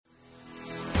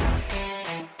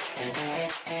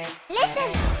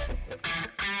Listen!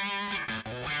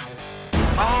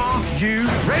 Are you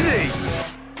ready?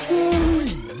 Ooh,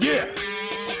 yeah!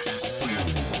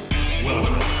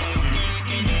 Welcome to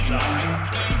Inside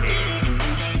the Cage.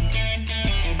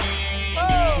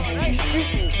 Oh, nice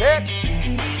shooting, Dick.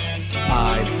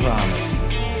 I promise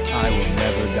I will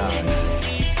never die.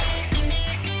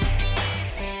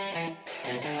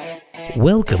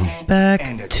 Welcome back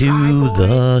to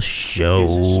the show.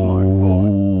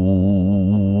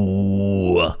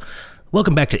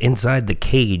 Welcome back to Inside the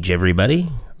Cage, everybody.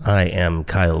 I am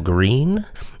Kyle Green,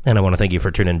 and I want to thank you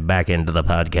for tuning back into the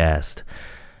podcast.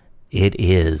 It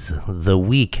is the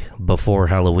week before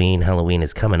Halloween. Halloween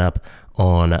is coming up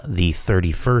on the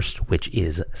 31st, which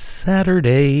is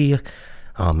Saturday.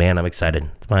 Oh man, I'm excited.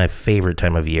 It's my favorite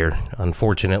time of year.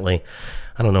 Unfortunately,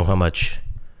 I don't know how much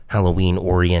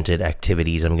Halloween-oriented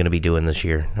activities I'm going to be doing this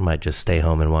year. I might just stay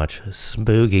home and watch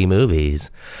spooky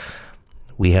movies.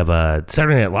 We have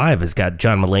Saturday Night Live has got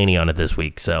John Mulaney on it this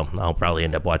week, so I'll probably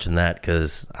end up watching that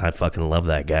because I fucking love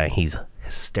that guy. He's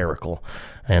hysterical.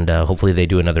 And hopefully they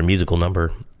do another musical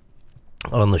number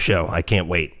on the show. I can't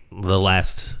wait. The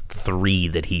last 3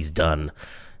 that he's done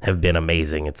have been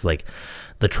amazing. It's like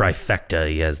the trifecta.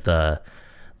 He has the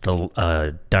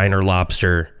Diner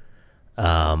Lobster,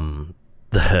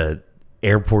 the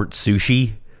airport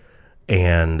sushi,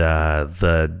 and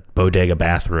the bodega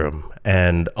bathroom.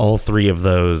 And all 3 of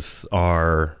those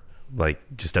are like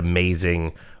just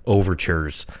amazing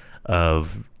overtures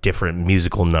of different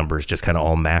musical numbers, just kind of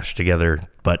all mashed together,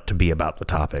 but to be about the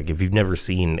topic. If you've never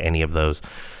seen any of those,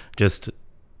 just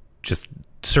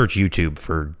search YouTube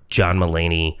for John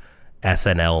Mulaney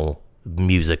SNL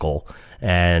musical,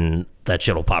 and that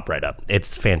shit will pop right up.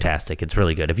 It's fantastic. It's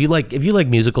really good. If you like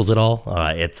musicals at all,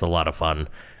 it's a lot of fun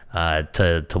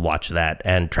to watch that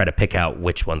and try to pick out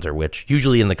which ones are which.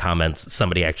 Usually in the comments,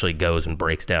 somebody actually goes and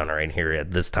breaks down, all right, here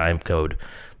at this time code,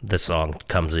 this song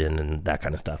comes in and that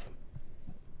kind of stuff.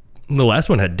 The last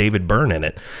one had David Byrne in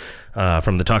it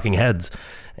from the Talking Heads,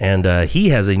 and he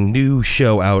has a new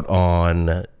show out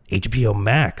on HBO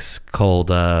Max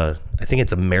called, I think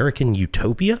it's American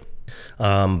Utopia.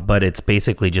 But it's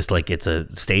basically just like it's a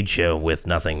stage show with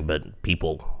nothing but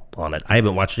people on it. I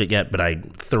haven't watched it yet, but I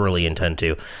thoroughly intend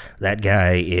to. That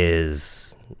guy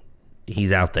he's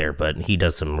out there, but he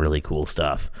does some really cool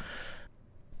stuff.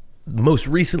 Most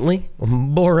recently,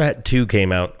 Borat 2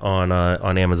 came out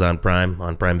on Amazon Prime,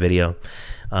 on Prime Video.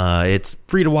 It's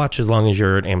free to watch as long as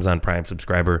you're an Amazon Prime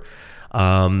subscriber.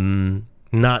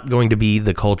 Not going to be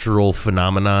the cultural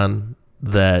phenomenon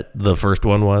that the first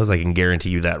one was. I can guarantee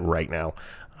you that right now.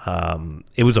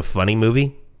 It was a funny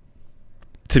movie.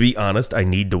 To be honest, I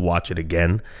need to watch it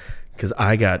again because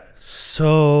I got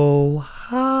so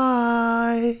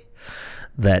high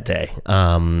that day.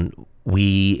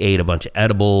 We ate a bunch of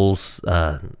edibles,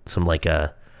 some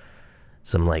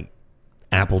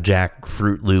Applejack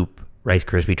Fruit Loop Rice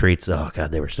Krispie treats. Oh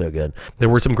god, they were so good. There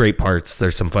were some great parts.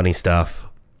 There's some funny stuff.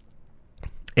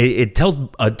 It tells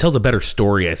a better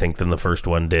story, I think, than the first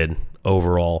one did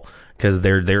overall, because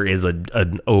there is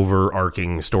an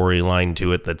overarching storyline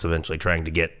to it that's eventually trying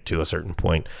to get to a certain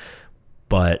point.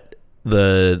 But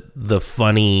the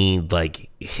funny, like,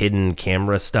 hidden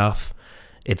camera stuff,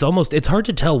 it's hard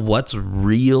to tell what's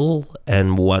real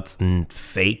and what's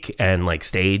fake and like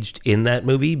staged in that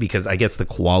movie, because I guess the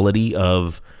quality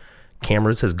of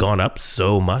cameras has gone up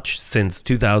so much since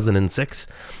 2006.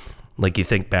 Like, you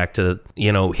think back to,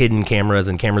 hidden cameras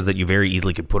and cameras that you very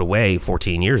easily could put away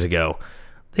 14 years ago.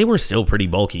 They were still pretty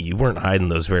bulky. You weren't hiding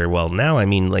those very well. Now, I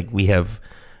mean, like, we have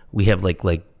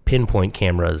like pinpoint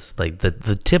cameras. Like,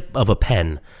 the tip of a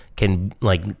pen can,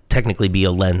 like, technically be a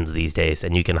lens these days,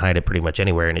 and you can hide it pretty much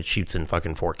anywhere, and it shoots in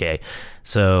fucking 4K.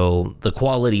 So the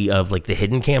quality of, like, the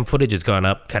hidden cam footage has gone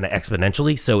up kind of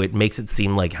exponentially, so it makes it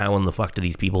seem like, how in the fuck do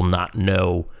these people not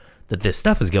know that this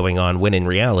stuff is going on, when in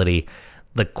reality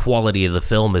the quality of the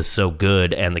film is so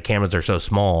good and the cameras are so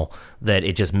small that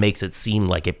it just makes it seem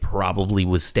like it probably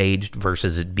was staged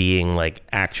versus it being like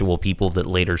actual people that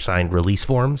later signed release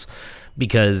forms.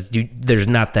 Because there's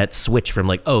not that switch from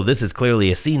like, oh, this is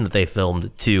clearly a scene that they filmed,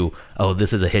 to, oh,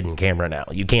 this is a hidden camera now.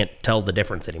 You can't tell the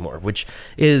difference anymore, which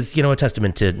is, a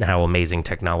testament to how amazing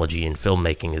technology and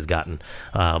filmmaking has gotten.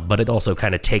 But it also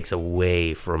kind of takes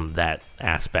away from that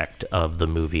aspect of the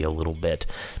movie a little bit,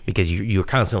 because you're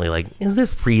constantly like, is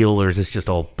this real or is this just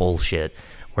all bullshit?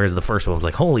 Whereas the first one was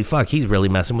like, holy fuck, he's really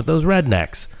messing with those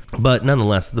rednecks. But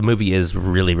nonetheless, the movie is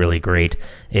really, really great.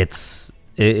 It's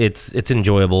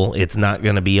enjoyable. It's not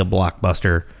going to be a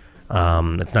blockbuster.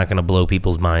 It's not going to blow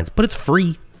people's minds, but it's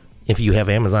free if you have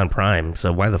Amazon Prime.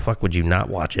 So why the fuck would you not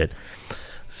watch it?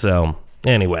 So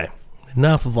anyway,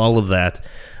 enough of all of that.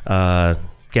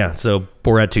 Yeah, so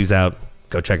Borat 2's out.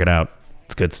 Go check it out.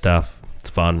 It's good stuff. It's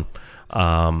fun.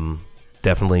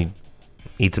 Definitely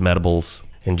eat some edibles.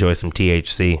 Enjoy some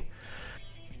THC.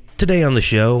 Today on the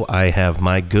show, I have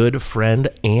my good friend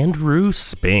Andrew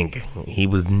Spink. He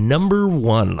was number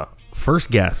one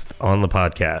first guest on the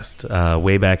podcast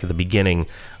way back at the beginning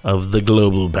of the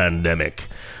global pandemic.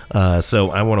 So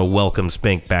I want to welcome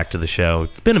Spink back to the show.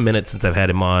 It's been a minute since I've had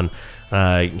him on.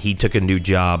 He took a new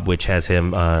job, which has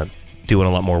him doing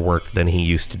a lot more work than he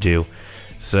used to do.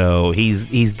 So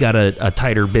he's got a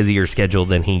tighter, busier schedule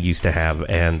than he used to have,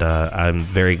 and I'm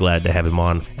very glad to have him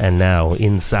on. And now,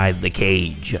 inside the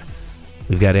cage,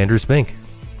 we've got Andrew Spink.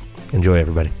 Enjoy,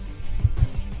 everybody.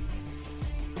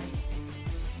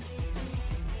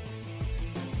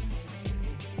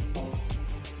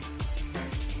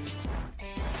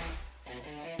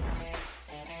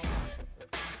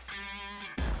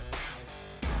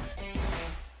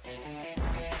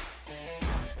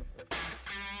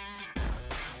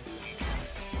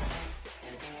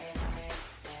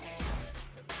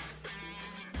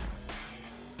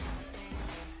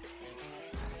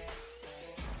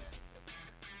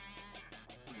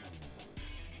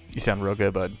 You sound real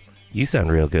good, bud. You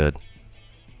sound real good.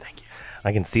 Thank you.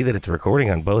 I can see that it's recording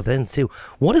on both ends, too.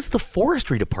 What is the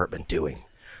forestry department doing?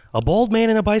 A bald man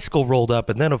in a bicycle rolled up,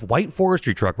 and then a white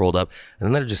forestry truck rolled up, and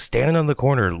then they're just standing on the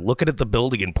corner looking at the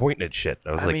building and pointing at shit.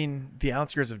 I mean, the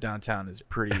outskirts of downtown is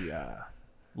pretty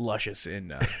luscious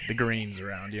in the greens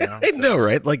around, you know? I know,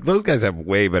 right? Like, those guys have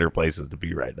way better places to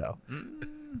be right now.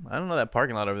 I don't know. That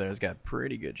parking lot over there has got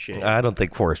pretty good shape. I don't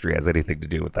think forestry has anything to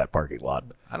do with that parking lot.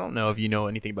 I don't know if you know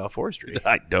anything about forestry.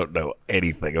 I don't know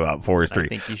anything about forestry. I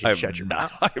think you should shut your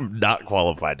mouth. I'm not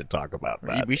qualified to talk about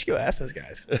that. We should go ask those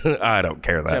guys. I don't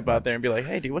care that Jump much. out there and be like,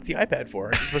 hey, dude, what's the iPad for?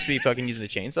 Aren't you supposed to be fucking using a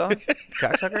chainsaw?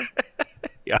 Cocksucker?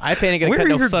 Yeah. iPad ain't gonna cut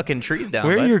no fucking trees down,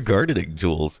 Where bud. are your gardening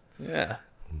tools? Yeah.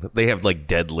 They have, like,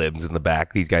 dead limbs in the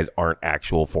back. These guys aren't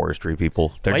actual forestry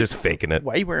people. They're just faking it.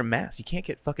 Why are you wearing masks? You can't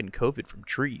get fucking COVID from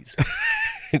trees.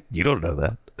 You don't know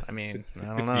that. I mean, I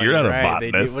don't know. You're not a right. They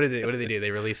do, botanist. what do they do?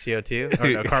 They release CO2? Or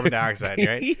no, carbon dioxide,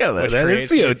 right? Yeah, Which that is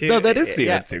creates CO2. No, that is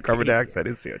CO2. Yeah. Carbon dioxide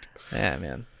is CO2. Yeah,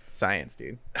 man. Science,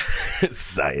 dude.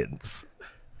 Science.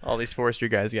 All these forestry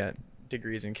guys got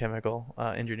degrees in chemical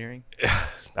engineering.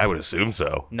 I would assume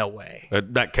so. No way.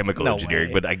 Not chemical No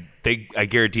engineering, way. but I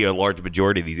guarantee a large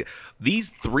majority of these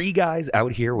three guys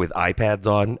out here with iPads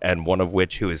on, and one of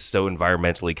which who is so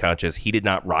environmentally conscious, he did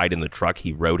not ride in the truck.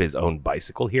 He rode his own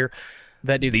bicycle here.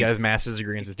 That dude's got his master's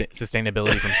degree in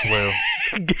sustainability from SLU.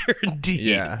 Guaranteed.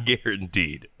 Yeah.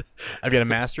 Guaranteed. I've got a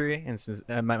mastery in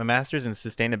my master's in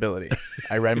sustainability.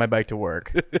 I ride my bike to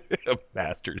work. A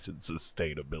master's in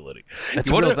sustainability. That's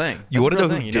You a wanna- real thing. You That's want a to real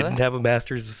know thing. who You know didn't that? have a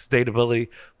master's in sustainability?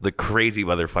 The crazy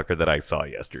motherfucker that I saw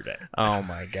yesterday. Oh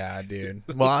my god, dude.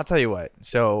 Well, I'll tell you what.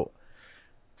 So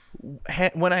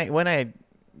when I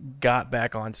got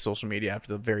back on social media after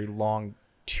the very long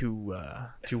 2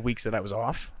 weeks that I was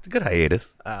off, It's a good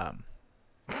hiatus. that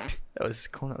was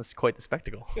quite the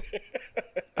spectacle.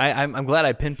 I'm glad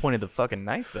I pinpointed the fucking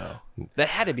knife though. That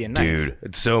had to be a knife, Dude,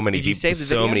 it's so many Did you people. save the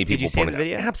so video? many Did people you save pointed the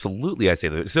video? out. Absolutely, I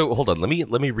saved it. So hold on, let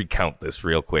me recount this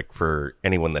real quick for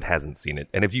anyone that hasn't seen it.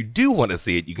 And if you do want to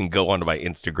see it, you can go onto my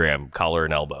Instagram, Collar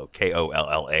and Elbow,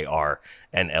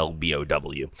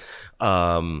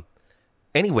 KOLLARNLBOW.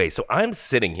 Anyway, so I'm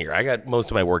sitting here. I got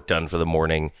most of my work done for the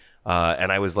morning,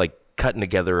 and I was like cutting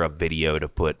together a video to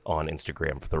put on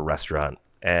Instagram for the restaurant.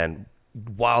 And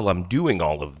while I'm doing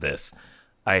all of this,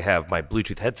 I have my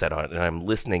Bluetooth headset on, and I'm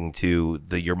listening to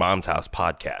the Your Mom's House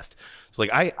podcast. So, like,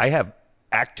 I have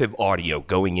active audio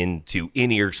going into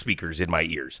in-ear speakers in my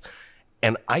ears,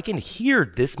 and I can hear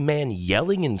this man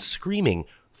yelling and screaming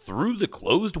through the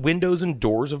closed windows and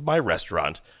doors of my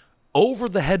restaurant over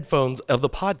the headphones of the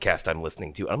podcast I'm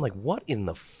listening to. I'm like, what in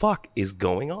the fuck is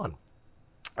going on?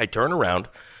 I turn around,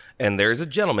 and there's a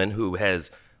gentleman who has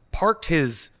parked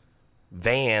his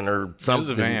van or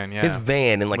something. van, yeah. His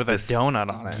van in like with this a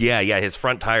donut on it. Yeah. His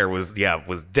front tire was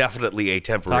definitely a Talk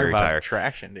temporary about tire.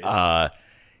 traction, dude.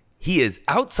 He is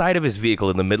outside of his vehicle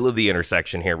in the middle of the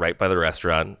intersection here, right by the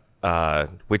restaurant.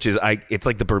 Which is it's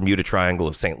like the Bermuda Triangle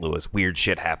of St. Louis. Weird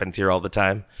shit happens here all the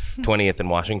time. 20th and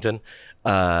Washington.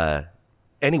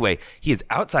 Anyway, he is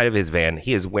outside of his van.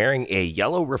 He is wearing a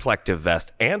yellow reflective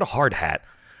vest and a hard hat.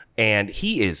 And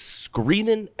he is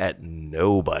screaming at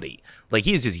nobody. Like,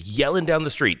 he is just yelling down the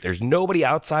street. There's nobody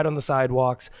outside on the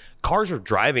sidewalks. Cars are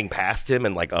driving past him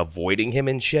and, like, avoiding him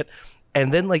and shit.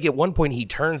 And then, like, at one point, he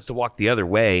turns to walk the other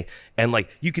way. And, like,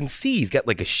 you can see he's got,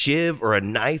 like, a shiv or a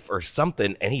knife or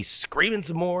something. And he's screaming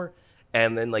some more.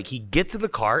 And then, like, he gets in the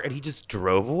car and he just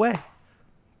drove away.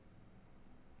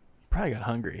 Probably got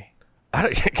hungry.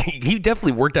 He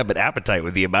definitely worked up an appetite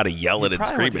with the amount of yelling and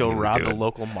Probably screaming. went to go he was rob the doing.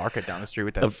 local market down the street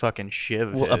with that fucking shiv.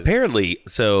 Of Well, his. apparently,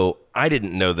 so I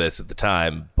didn't know this at the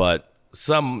time, but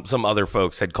some other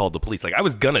folks had called the police. Like, I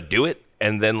was gonna do it,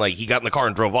 and then like he got in the car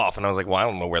and drove off, and I was like, well, I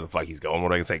don't know where the fuck he's going. What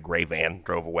am I gonna say? Gray van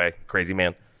drove away, crazy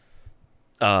man.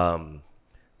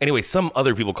 Anyway, some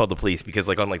other people called the police because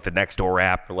like on like the Nextdoor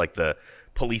app or like the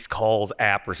police calls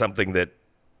app or something that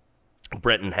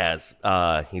Brenton has,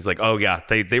 he's like, oh yeah,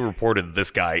 they reported this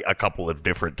guy a couple of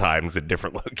different times in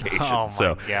different locations. Oh, my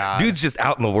so God. dude's just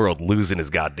out in the world losing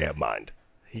his goddamn mind.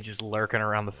 He's just lurking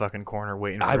around the fucking corner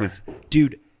waiting.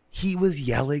 Dude, he was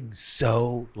yelling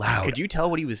so loud. Could you tell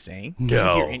what he was saying?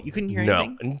 No, You couldn't hear no.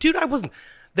 anything. Dude, I wasn't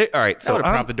there. All right, I so would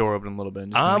have propped the door open a little bit.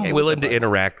 And just been I'm like, hey, what's willing up, to bud?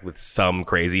 interact with some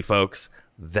crazy folks.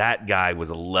 That guy was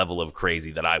a level of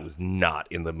crazy that I was not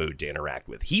in the mood to interact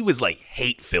with. He was like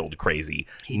hate-filled crazy.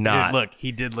 He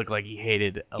did look like he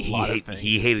hated a lot of things.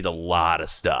 He hated a lot of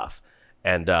stuff.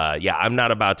 And yeah, I'm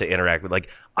not about to interact with, like,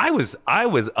 I was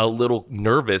a little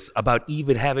nervous about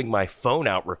even having my phone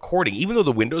out recording. Even though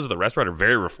the windows of the restaurant are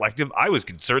very reflective, I was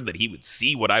concerned that he would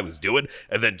see what I was doing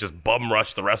and then just bum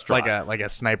rush the restaurant. like a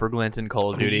sniper glint in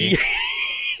Call of Duty.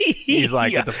 He's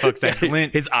like, what the fuck's that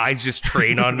glint? His eyes just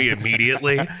train on me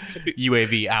immediately.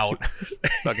 UAV out.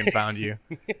 Fucking found you.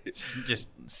 Just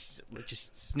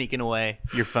sneaking away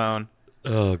your phone.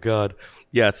 Oh God.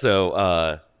 Yeah.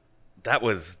 So that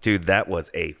was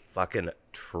a fucking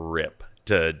trip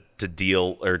to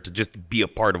deal or to just be a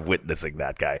part of witnessing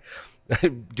that guy.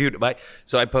 Dude,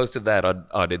 so I posted that on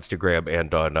Instagram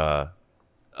and on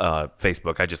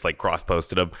Facebook. I just like cross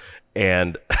posted them,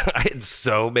 and I had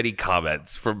so many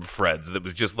comments from friends that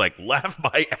was just like, laugh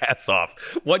my ass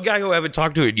off. One guy who I haven't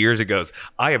talked to in years goes,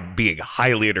 I am being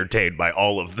highly entertained by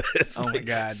all of this. Oh my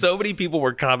God. So many people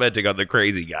were commenting on the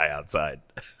crazy guy outside.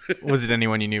 Was it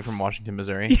anyone you knew from Washington,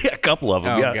 Missouri? Yeah, a couple of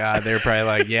them. Oh yeah. God, they're probably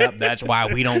like, yep, that's why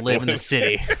we don't live in the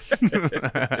city.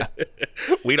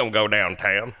 We don't go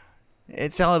downtown.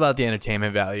 It's all about the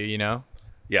entertainment value, you know?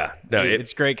 Yeah, no,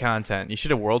 It's great content. You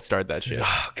should have world starred that shit.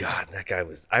 Oh God, that guy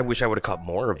was. I wish I would have caught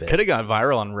more of it. Could have gone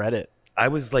viral on Reddit. I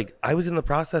was in the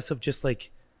process of just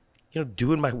like,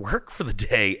 doing my work for the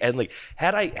day, and like,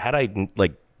 had I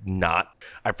like not,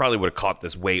 I probably would have caught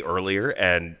this way earlier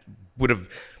and would have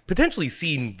potentially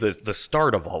seen the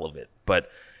start of all of it. But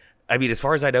I mean, as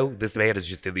far as I know, this man is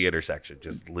just in the intersection,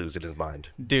 just losing his mind.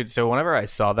 Dude, so whenever I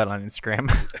saw that on Instagram,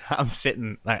 I'm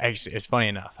sitting, actually, it's funny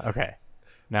enough. Okay.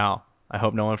 Now, I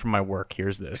hope no one from my work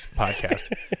hears this podcast,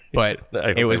 but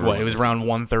it was around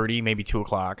 1:30, maybe 2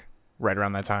 o'clock, right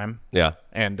around that time. Yeah.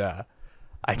 And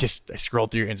I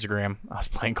scrolled through your Instagram. I was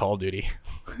playing Call of Duty.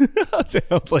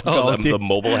 The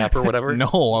mobile app or whatever. No,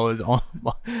 I was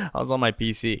on my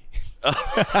PC.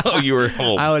 Oh, you were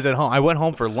home. I was at home. I went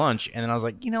home for lunch, and then I was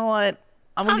like, you know what?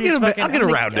 I'll get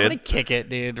around it. I'm gonna kick it,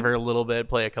 dude, for a little bit,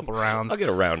 play a couple rounds. I'll get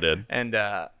around it. And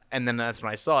then that's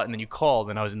when I saw it, and then you called,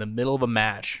 and I was in the middle of a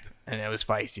match, and it was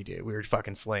feisty, dude. We were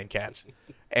fucking slaying cats.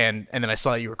 And then I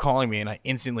saw you were calling me, and I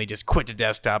instantly just quit the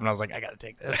desktop, and I was like, I gotta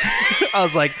take this. I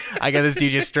was like, I got this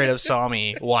dude just straight up saw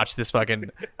me watch this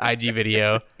fucking IG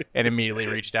video and immediately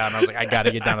reached out, and I was like, I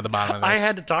gotta get down to the bottom of this. I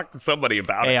had to talk to somebody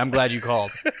about it. Hey, I'm glad you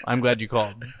called.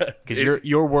 Because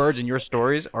your words and your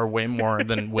stories are way more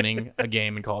than winning a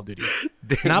game in Call of Duty.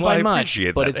 Dude, Not well, by I much,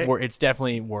 appreciate but that. it's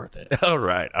definitely worth it. All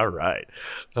right.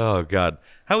 Oh God,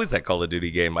 how is that Call of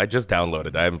Duty game? I just downloaded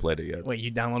it. I haven't played it yet. Wait,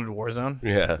 you downloaded Warzone?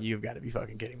 Yeah. You've got to be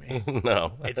fucking kidding me.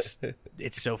 No, It's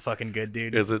so fucking good,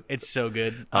 dude. Is it? It's so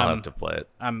good. I'll have to play it.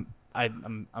 I'm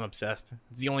obsessed.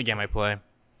 It's the only game I play.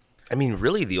 I mean,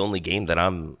 really, the only game that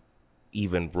I'm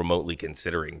even remotely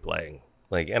considering playing.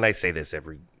 Like, and I say this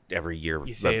every year.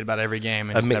 You say it about every game,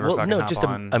 and just never fucking hop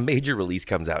on. A major release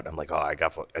comes out. And I'm like, I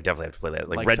definitely have to play that.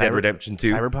 Like Red Cyber- Dead Redemption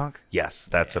 2. Cyberpunk. Yes,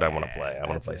 that's what I want to play. I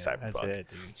want to play That's Cyberpunk. That's it,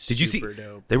 dude. It's Did you see? super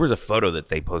dope. There was a photo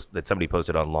that somebody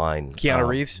posted online. Keanu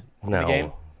Reeves? No, In the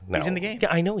game? no, He's in the game?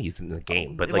 Yeah, I know he's in the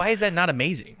game, but Why like, is that not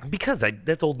amazing? because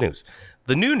that's old news.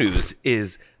 The new news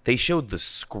is they showed the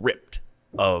script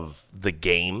of the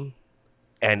game,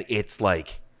 and it's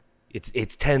like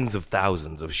it's tens of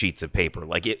thousands of sheets of paper.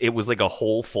 Like it was like a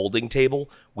whole folding table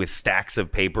with stacks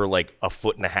of paper like 1.5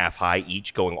 feet high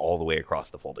each going all the way across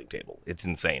the folding table. It's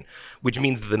insane. Which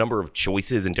means the number of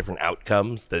choices and different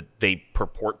outcomes that they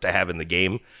purport to have in the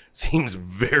game seems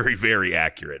very, very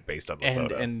accurate based on the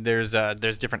photo. And there's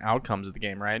different outcomes of the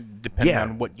game, right? Depending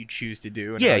on what you choose to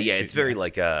do. And Yeah, how you yeah, choose- it's very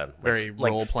like very like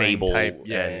role-playing Fable type.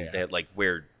 Yeah, and yeah. like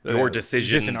where your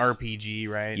decisions Just an RPG,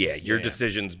 right? Yeah, your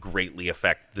decisions greatly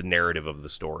affect the narrative of the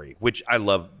story, which I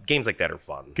love. Games like that are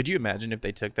fun. Could you imagine if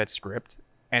they took that script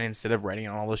and instead of writing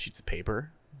on all those sheets of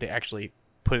paper, they actually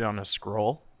put it on a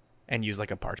scroll and use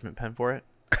like a parchment pen for it.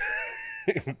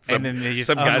 And then they just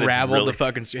unraveled the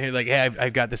fucking like, hey,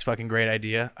 I've got this fucking great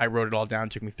idea. I wrote it all down.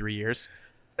 It took me 3 years.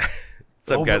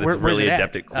 Some guy that's really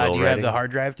adept at quill do you writing. have the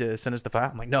hard drive to send us the file?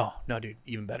 I'm like, no, dude,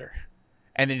 even better.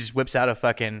 And then just whips out a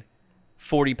fucking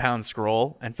 40-pound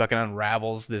scroll and fucking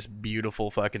unravels this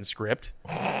beautiful fucking script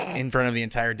in front of the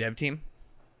entire dev team.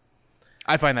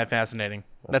 I find that fascinating.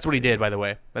 That's what he did, by the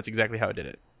way. That's exactly how he did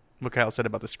it. What Kyle said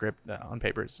about the script on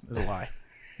paper is a lie.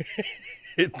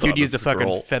 Dude used a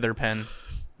fucking feather pen.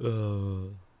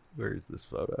 Where is this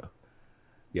photo?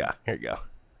 Yeah, here you go.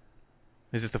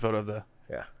 Is this the photo of the...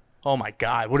 Yeah. Oh my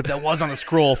God, what if that was on the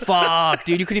scroll? Fuck,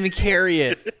 dude, you couldn't even carry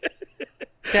it.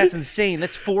 That's insane.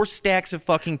 That's 4 stacks of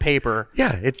fucking paper.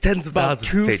 Yeah, it's tens of about thousands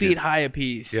 2 of pages. feet high a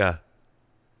piece. Yeah.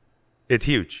 It's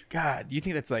huge. God, you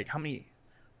think that's like how many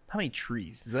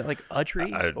trees? Is that like a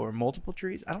tree or multiple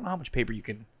trees? I don't know how much paper you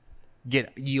can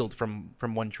get yield from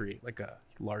one tree, like a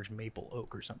large maple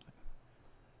oak or something.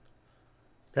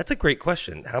 That's a great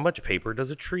question. How much paper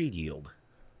does a tree yield?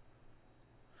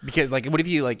 Because like, what if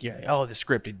you like, the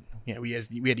script, we had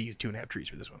to use 2.5 trees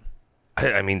for this one.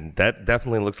 I mean, that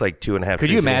definitely looks like 2.5.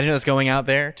 Could you imagine us going out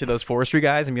there to those forestry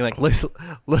guys and be like, look,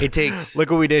 it takes.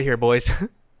 Look what we did here, boys.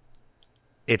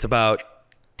 It's about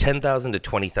 10,000 to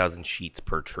 20,000 sheets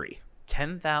per tree.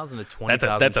 10,000 to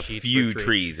 20,000. That's a sheets few per tree.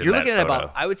 trees. You're looking at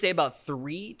I would say about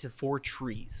 3 to 4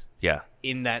 trees. Yeah.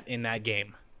 In that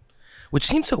game. Which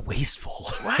seems so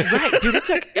wasteful. Right, dude.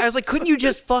 I was like, couldn't you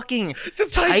just fucking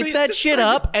type that shit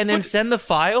up and then send the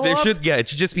file? It should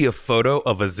just be a photo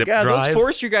of a zip drive. Those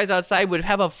forestry guys outside would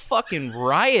have a fucking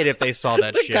riot if they saw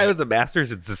that shit. The guy with the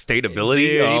masters in sustainability.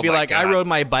 Dude, he'd be like, God. I rode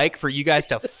my bike for you guys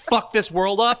to fuck this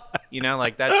world up.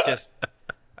 Like that's just.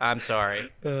 I'm sorry.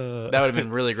 That would have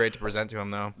been really great to present to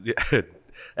him, though. Yeah,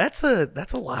 that's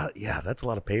a lot. Yeah, that's a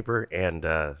lot of paper, and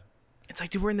it's like,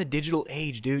 dude, we're in the digital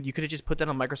age, dude. You could have just put that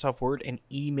on Microsoft Word and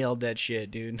emailed that shit,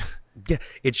 dude. Yeah,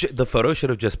 the photo should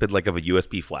have just been like of a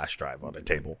USB flash drive on a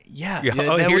table. Yeah,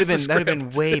 that would have been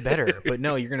way better. But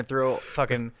no, you're gonna throw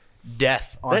fucking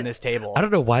death on this table. I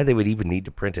don't know why they would even need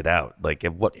to print it out. Like,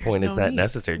 at what point is that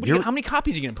necessary? How many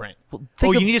copies are you gonna print?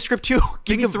 You need a script too?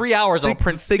 Give me 3 hours. I'll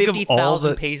print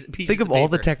 50,000 pieces. Think of all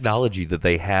the technology that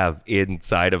they have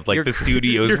inside of the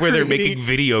studios where they're making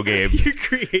video games. You're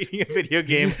creating a video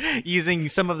game using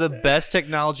some of the best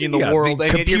technology in the world.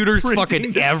 And computers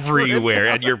fucking everywhere,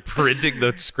 and you're printing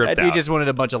the script out. He just wanted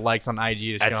a bunch of likes on IG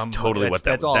to show him. Totally what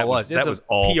that's all it was. That was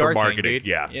all PR for marketing.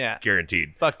 Thing, yeah,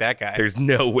 guaranteed. Fuck that guy. There's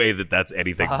no way that's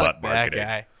anything but marketing. That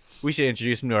guy. We should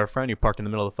introduce him to our friend who parked in the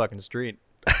middle of the fucking street.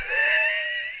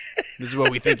 This is what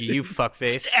we think of you,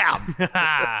 fuckface.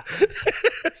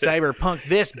 Cyberpunk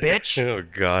this, bitch. Oh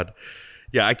God.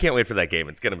 Yeah, I can't wait for that game.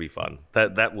 It's gonna be fun.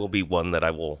 That will be one that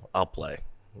I'll play.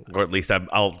 Or at least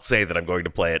I'll say that I'm going to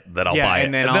play it. Then I'll buy it.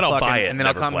 And then I'll buy it. And then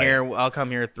I'll come here. I'll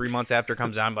come here 3 months after it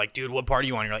comes out. I'm like, dude, what part do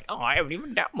you want? You're like, oh, I haven't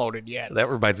even downloaded yet. That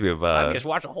reminds me of I just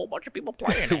watched a whole bunch of people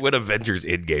playing it. When Avengers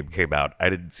Endgame came out. I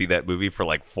didn't see that movie for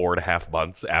like 4.5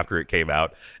 months after it came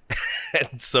out.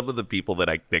 And some of the people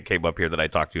that came up here that I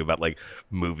talked to about like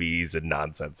movies and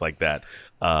nonsense like that,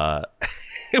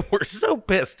 we're so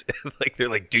pissed. Like, they're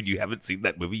like, dude, you haven't seen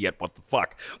that movie yet? What the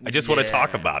fuck? I just want to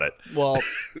talk about it. Well,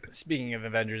 speaking of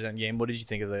Avengers Endgame, what did you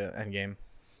think of the Endgame?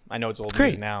 I know it's old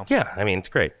great news now. Yeah, I mean, it's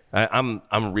great. I'm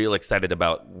real excited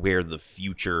about where the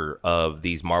future of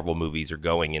these Marvel movies are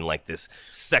going in like this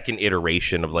second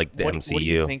iteration of like the MCU. What do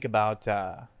you think about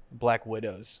Black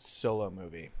Widow's solo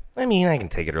movie? I mean, I can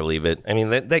take it or leave it. I mean,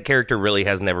 that character really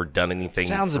has never done anything.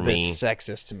 Sounds for a bit me.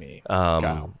 Sexist to me.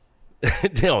 Kyle.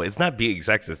 No, it's not being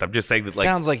sexist. I'm just saying that. Like,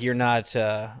 sounds like you're not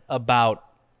about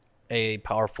a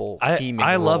powerful female.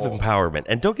 I love empowerment,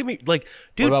 and don't get me dude.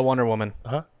 What about Wonder Woman?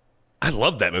 Huh? I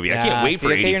love that movie. I can't wait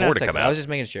for 84 to come out. I was just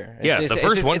making sure. The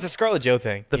first one. It's a Scarlett Jo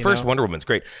thing. The first Wonder Woman's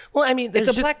great. Well, I mean, it's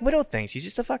a Black Widow thing. She's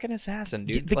just a fucking assassin,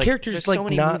 dude. The character's there's like so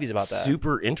many not movies about that.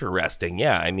 Super interesting.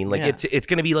 Yeah, I mean, like it's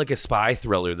going to be like a spy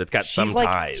thriller that's got some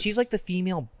ties. She's like the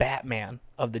female Batman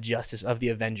of the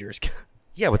Avengers.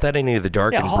 Yeah, without any of the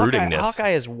dark and broodingness. Hawkeye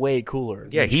is way cooler.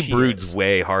 Yeah, he broods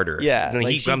way harder. Yeah, and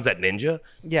he becomes that ninja.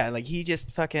 Yeah, like he just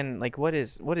fucking like what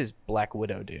does Black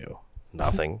Widow do?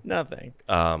 Nothing. Nothing.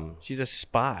 She's a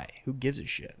spy. Who gives a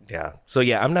shit? Yeah. So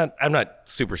yeah, I'm not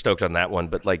super stoked on that one,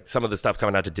 but like some of the stuff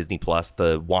coming out to Disney Plus,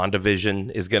 the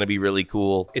WandaVision is going to be really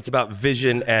cool. It's about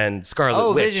Vision and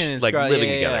Scarlet Witch, Vision and like living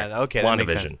together. Yeah. Okay, that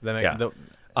makes sense.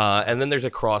 And then there's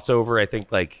a crossover. I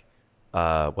think like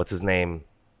what's his name?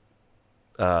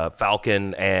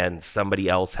 Falcon and somebody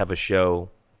else have a show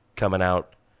coming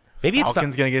out. Maybe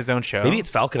Falcon's gonna get his own show. Maybe it's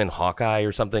Falcon and Hawkeye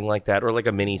or something like that, or like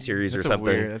a mini series or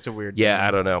something. That's a weird. Yeah, thing.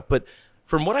 I don't know. But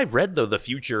from what I've read, though, the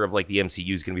future of like the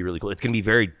MCU is going to be really cool. It's going to be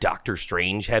very Doctor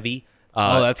Strange heavy.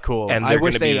 Oh, that's cool. And I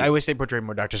wish they portrayed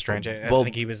more Doctor Strange. I Well,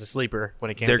 think he was a sleeper when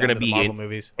it came. They're going to be Marvel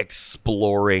movies.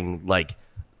 exploring like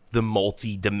the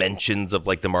multi dimensions of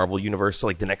like the Marvel universe. So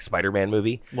like the next Spider-Man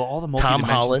movie. Well, all the Tom multi-dimensions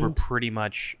Holland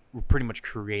were pretty much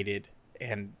created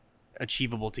and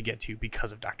achievable to get to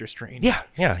because of Doctor Strange.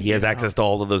 Yeah, he has access to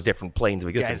all of those different planes of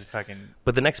existence. Guys, fucking.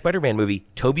 But the next Spider-Man movie,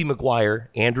 Tobey Maguire,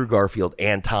 Andrew Garfield,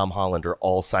 and Tom Holland are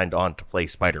all signed on to play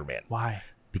Spider-Man. Why?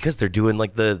 Because they're doing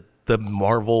like the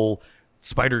Marvel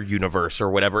Spider Universe or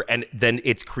whatever, and then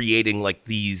it's creating like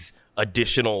these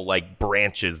additional like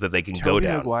branches that they can go Tobey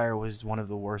down. Maguire was one of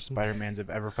the worst Spider-Mans I've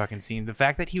ever fucking seen. The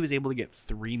fact that he was able to get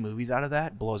 3 movies out of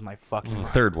that blows my fucking The mind.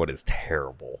 third one is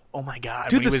terrible. Oh my god,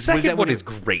 Dude, When the he was second that one when is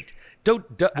great. Don't.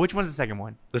 Which one's the second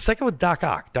one? The second one's Doc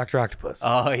Ock, Dr. Octopus.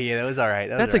 Oh yeah, that was all right.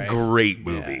 That's a great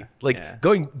movie. Yeah, Like yeah.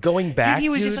 going back. Dude, he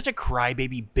was dude, just such a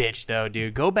crybaby bitch, though,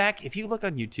 dude. Go back. If you look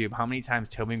on YouTube, how many times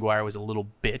Tobey Maguire was a little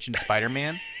bitch in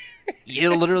Spider-Man,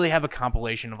 you'll literally have a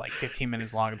compilation of like 15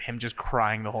 minutes long of him just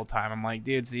crying the whole time. I'm like,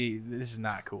 dude, see, this is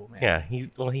not cool, man. Yeah,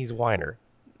 he's a whiner.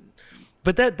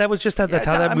 But that was just that's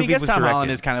how that I movie guess was Tom directed.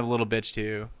 Holland is kind of a little bitch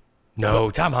too.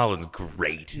 No, Tom Holland's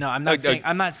great. No, I'm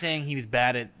not saying he was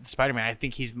bad at Spider-Man. I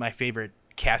think he's my favorite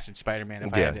casted Spider-Man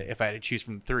if I had to choose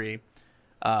from the 3.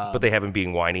 But they have him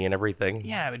being whiny and everything.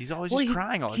 Yeah, but he's always just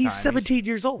crying all the time. He's 17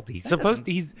 years old. He's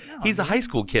a high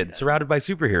school kid surrounded by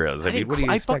superheroes. I mean, what do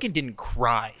you I expect? fucking didn't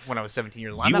cry when I was 17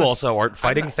 years old. You also aren't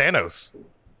fighting Thanos.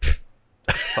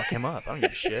 Fuck him up. I don't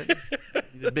give a shit.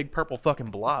 He's a big purple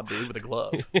fucking blob, dude, with a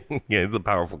glove. Yeah, it's a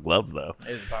powerful glove, though.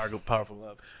 It is a powerful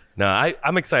glove. No,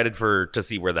 I'm excited to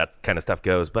see where that kind of stuff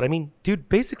goes. But I mean, dude,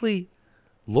 basically,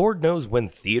 Lord knows when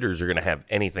theaters are going to have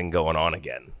anything going on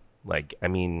again. Like, I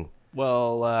mean,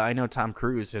 Well, I know Tom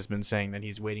Cruise has been saying that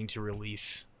he's waiting to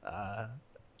release, what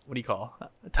do you call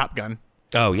Top Gun.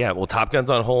 oh yeah, well, Top Gun's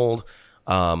on hold.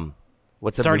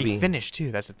 What's It's that already movie? finished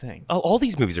too. That's the thing. Oh, all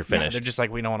these movies are Yeah, finished. they're just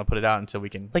like, we don't want to put it out until we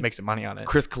can Like, make some money on it.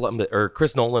 Chris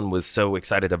Nolan was so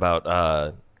excited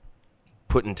about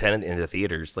putting Tenet into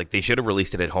theaters. Like, they should have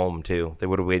released it at home too. They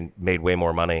would have made way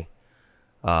more money.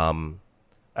 I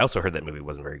also heard that movie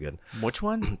wasn't very good. Which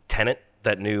one? Tenet,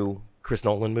 that new Chris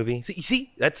Nolan movie.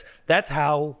 See, that's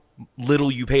how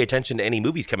little you pay attention to any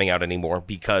movies coming out anymore,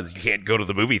 because you can't go to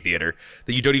the movie theater.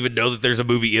 That you don't even know that there's a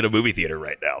movie in a movie theater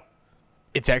right now.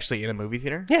 It's actually in a movie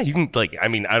theater? Yeah, you can, like, I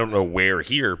mean, I don't know where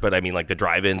here, but I mean, like, the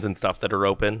drive-ins and stuff that are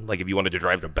open. Like, if you wanted to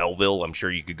drive to Belleville, I'm sure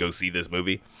you could go see this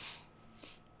movie.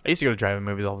 I used to go to drive-in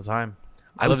movies all the time.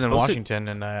 I was lived in supposed to- Washington,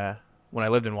 and when I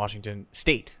lived in Washington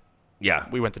State, Yeah,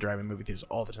 we went to drive-in movie theaters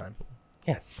all the time.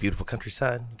 yeah, beautiful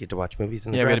countryside. You get to watch movies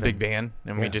in the Yeah, we had a drive-in. big van,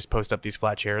 and Yeah. we just post up these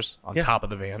flat chairs on Yeah. top of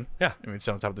the van. Yeah. And we'd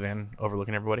sit on top of the van,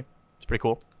 overlooking everybody. It's pretty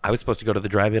cool. I was supposed to go to the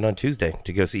drive-in on Tuesday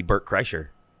to go see Bert Kreischer,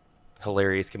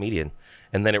 hilarious comedian,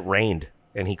 and then it rained,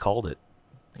 and he called it.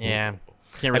 Yeah.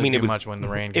 Can't really it do was much when the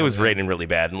rain It was comes in. raining really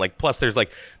bad, and like plus there's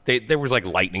like there was like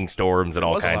lightning storms and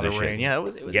all was a kinds lot of of shit. rain. Yeah, it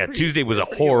was yeah, pretty- Tuesday was it a was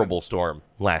pretty good. horrible storm.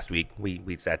 Last week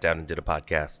we sat down and did a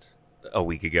podcast a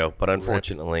week ago, but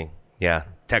unfortunately, yeah,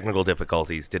 technical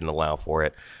difficulties didn't allow for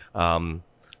it.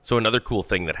 So another cool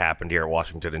thing that happened here at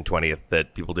Washington and 20th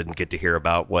that people didn't get to hear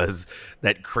about was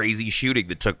that crazy shooting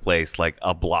that took place like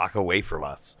a block away from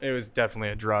us. It was definitely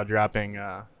a jaw-dropping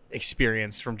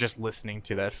experience from just listening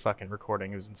to that fucking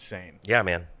recording. It was insane. Yeah,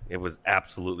 man, it was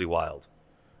absolutely wild.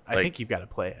 I Like- think you've got to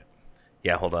play it.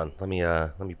 Yeah, hold on. Let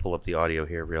me pull up the audio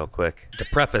here real quick. To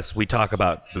preface, we talk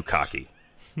about bukkake.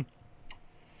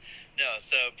 No,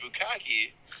 so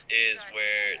bukkake is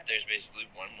where there's basically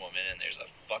one woman and there's a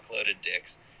fuckload of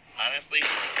dicks. Honestly,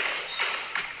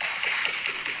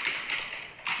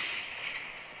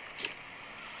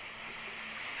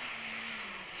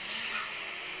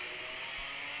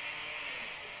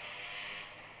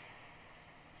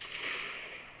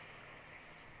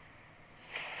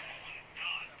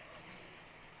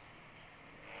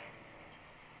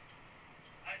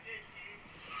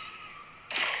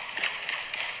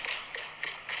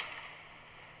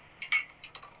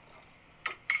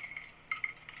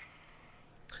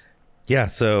 Yeah,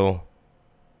 so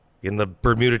in the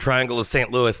Bermuda Triangle of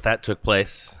St. Louis, that took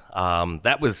place.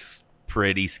 That was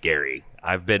pretty scary.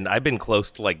 I've been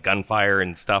close to like gunfire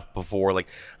and stuff before. Like,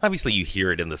 obviously you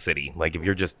hear it in the city. Like,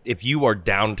 if you are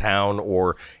downtown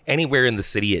or anywhere in the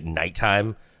city at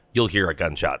nighttime, you'll hear a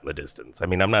gunshot in the distance. I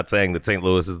mean, I'm not saying that St.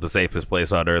 Louis is the safest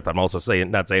place on earth. I'm also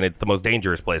not saying it's the most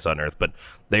dangerous place on earth, but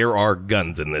there are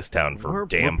guns in this town for We're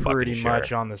damn fucking pretty sure.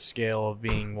 much on the scale of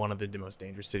being one of the most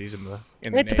dangerous cities in the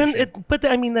It depends, but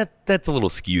I mean that's a little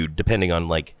skewed depending on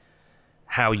like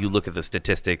how you look at the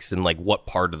statistics and like what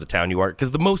part of the town you are,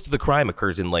 because the most of the crime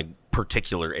occurs in like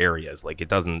particular areas. Like it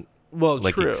doesn't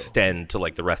like true. extend to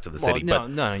like the rest of the city.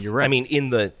 No, you're right. I mean, in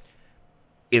the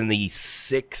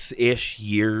 6-ish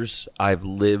years I've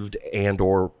lived and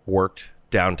or worked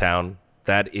downtown,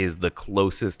 that is the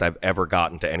closest I've ever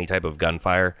gotten to any type of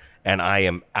gunfire, and I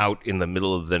am out in the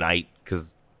middle of the night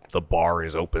because the bar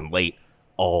is open late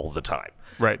all the time.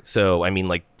 Right. So I mean,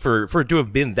 like for it to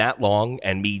have been that long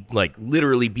and me like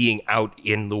literally being out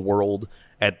in the world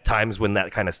at times when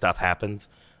that kind of stuff happens,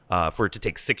 for it to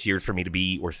take 6 years for me to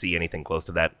be or see anything close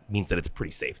to that means that it's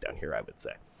pretty safe down here, I would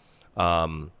say.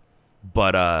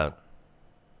 But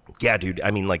yeah, dude,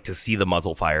 I mean, like to see the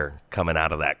muzzle fire coming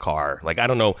out of that car, like, I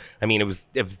don't know. I mean, it was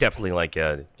definitely like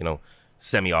a,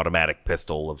 semi-automatic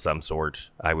pistol of some sort,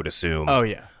 I would assume. Oh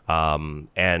yeah.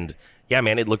 And yeah,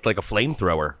 man, it looked like a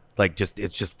flamethrower. Like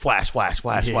it's just flash, flash,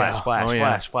 flash, Yeah. flash, flash, Oh, yeah.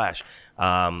 flash, flash.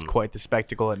 It's quite the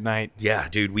spectacle at night. Yeah,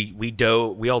 dude,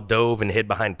 we all dove and hid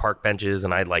behind park benches,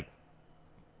 and I like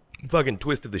fucking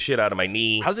twisted the shit out of my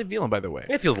knee. How's it feeling, by the way?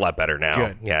 It feels a lot better now.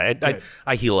 Good. Yeah, Good.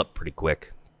 I heal up pretty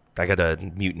quick. I got a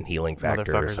mutant healing factor or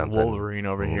Motherfucker's something. Wolverine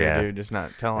over here, Yeah. dude. Just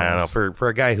not telling I don't know. us. For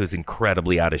a guy who's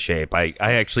incredibly out of shape, I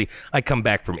come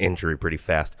back from injury pretty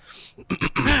fast.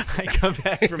 I come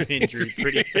back from injury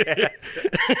pretty fast.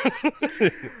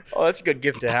 Oh, that's a good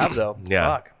gift to have, though.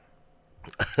 Yeah. Fuck.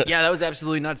 Yeah, that was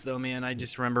absolutely nuts, though, man. I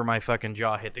just remember my fucking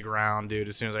jaw hit the ground, dude,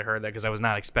 as soon as I heard that, because I was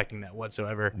not expecting that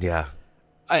whatsoever. Yeah.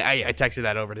 I texted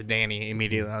that over to Danny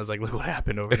immediately. I was like, look what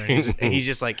happened over there. And he's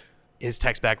just like, his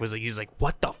text back was like, he's like,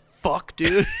 what the fuck,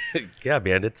 dude? Yeah,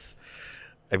 man.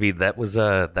 That was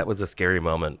a scary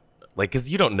moment. Like, cause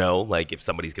you don't know, like, if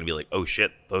somebody's gonna be like, oh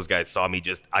shit, those guys saw me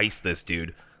just ice this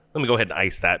dude. Let me go ahead and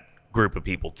ice that group of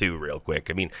people too, real quick.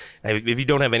 I mean, if you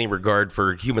don't have any regard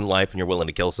for human life and you're willing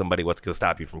to kill somebody, what's gonna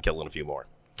stop you from killing a few more?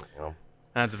 You know?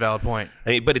 That's a valid point. I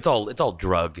mean, but it's all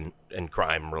drug and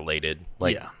crime related,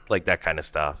 like Yeah. like that kind of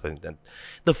stuff. And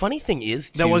the funny thing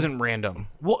is, That wasn't random.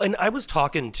 well, and I was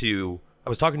talking to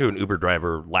an Uber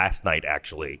driver last night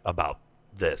actually about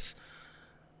this.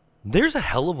 There's a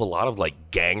hell of a lot of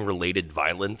like gang related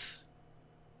violence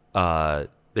that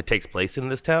takes place in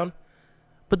this town,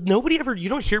 but you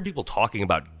don't hear people talking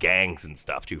about gangs and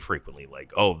stuff too frequently.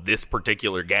 Like, oh, this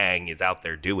particular gang is out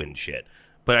there doing shit.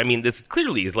 But I mean, this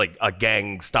clearly is like a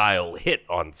gang style hit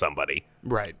on somebody.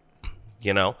 Right.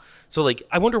 So like,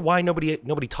 I wonder why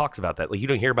nobody talks about that. Like, you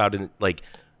don't hear about it, like,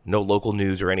 no local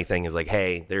news or anything is like,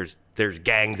 hey, there's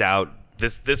gangs out.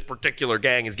 This particular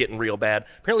gang is getting real bad.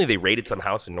 Apparently they raided some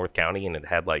house in North County and it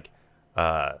had like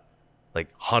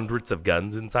hundreds of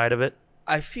guns inside of it.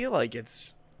 I feel like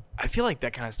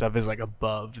that kind of stuff is like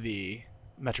above the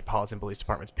Metropolitan Police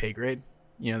Department's pay grade.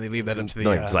 They leave that up to the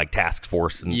It's like task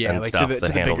force and like stuff to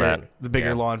the handle bigger, that. the bigger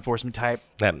Yeah. law enforcement type.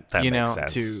 That makes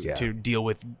sense. to deal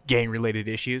with gang related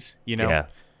issues. Yeah.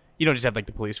 You don't just have like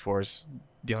the police force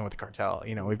dealing with the cartel.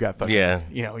 We've got fucking,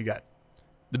 Yeah. we got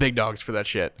the big dogs for that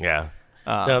shit. Yeah.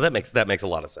 No, that makes a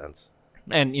lot of sense.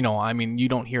 And I mean, you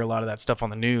don't hear a lot of that stuff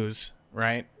on the news,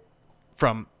 right?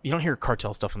 You don't hear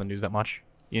cartel stuff on the news that much,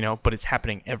 but it's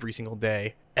happening every single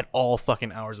day at all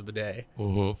fucking hours of the day.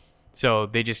 Mm-hmm. So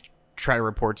they just try to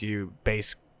report to you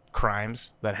base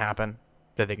crimes that happen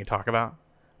that they can talk about,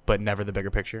 but never the bigger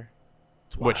picture.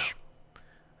 Which,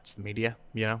 it's the media,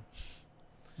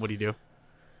 What do you do?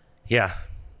 Yeah.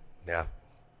 Yeah.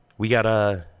 We got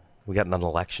an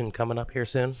election coming up here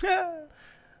soon.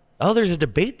 Oh, there's a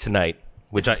debate tonight,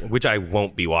 which I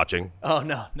won't be watching. Oh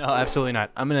no, absolutely not.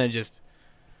 I'm gonna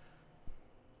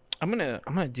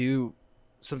do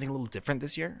something a little different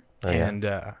this year, and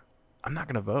I'm not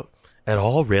gonna vote. At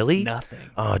all, really? Nothing.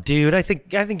 Oh, dude, I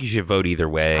think you should vote either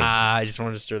way. I just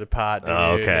wanted to stir the pot, dude.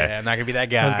 Oh, okay. Yeah, I'm not gonna be that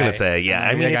guy. I was gonna say, yeah.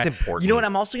 I mean, it's important. You know what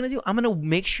I'm also gonna do? I'm gonna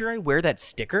make sure I wear that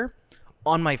sticker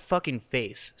on my fucking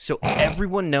face, so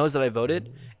everyone knows that I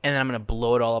voted, and then I'm gonna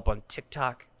blow it all up on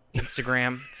TikTok,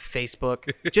 Instagram,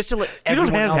 Facebook, just to let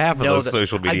everyone have else half of know those that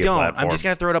social media I don't. I'm platforms. just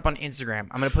gonna throw it up on Instagram.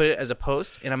 I'm gonna put it as a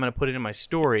post, and I'm gonna put it in my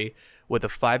story with a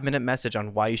 5-minute message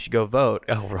on why you should go vote,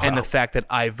 and the fact that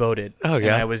I voted. Oh,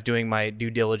 yeah? And I was doing my due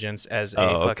diligence as a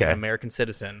fucking American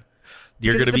citizen.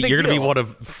 You're Because gonna it's a be big deal. one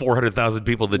of 400,000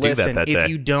 people that Listen, do that if day.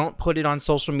 you don't put it on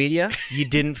social media, you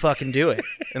didn't fucking do it,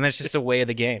 and that's just a way of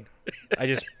the game.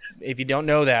 if you don't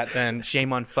know that, then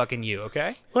shame on fucking you.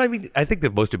 Okay. Well, I mean, I think the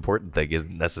most important thing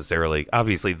isn't necessarily,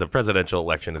 obviously, the presidential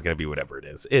election is going to be whatever it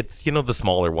is. It's, the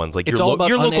smaller ones, like It's your, all about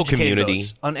your local uneducated community.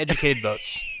 votes. Uneducated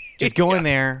votes. Just go in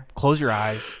there, close your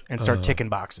eyes, and start ticking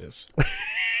boxes.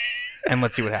 And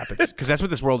let's see what happens. Because that's what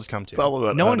this world has come to. It's all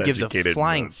about no one gives a uneducated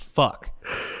flying votes. fuck.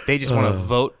 They just want to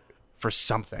vote for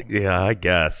something. Yeah, I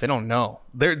guess. They don't know.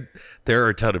 There are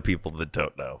a ton of people that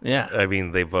don't know. Yeah. I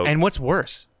mean, they vote. And what's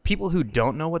worse, people who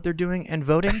don't know what they're doing and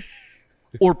voting,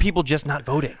 or people just not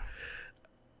voting.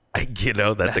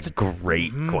 That's a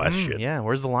great question. Yeah,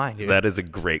 where's the line, dude? That is a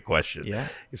great question. Yeah.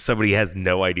 If somebody has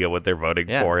no idea what they're voting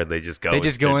Yeah. for and they just go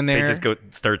in there. They just go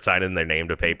start signing their name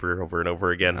to paper over and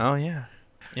over again. Oh, yeah.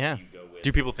 Yeah.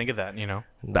 Do people think of that,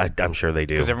 I'm sure they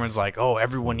do. Because everyone's like, oh,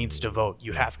 everyone needs to vote.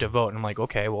 You have to vote. And I'm like,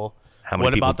 okay, well, How many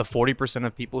what people- about the 40%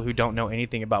 of people who don't know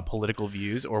anything about political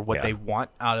views or what Yeah. they want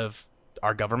out of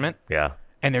our government? Yeah.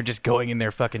 And they're just going in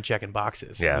there fucking checking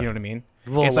boxes. Yeah. You know what I mean?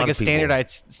 Well, It's a like lot a of people-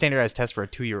 standardized test for a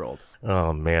 2-year-old.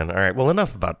 Oh, man. All right. Well,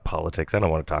 enough about politics. I don't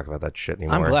want to talk about that shit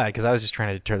anymore. I'm glad because I was just trying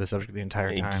to deter the subject the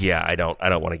entire time. Yeah, I don't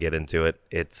want to get into it.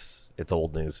 It's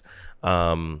old news.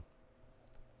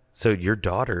 So your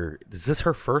daughter, is this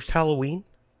her first Halloween?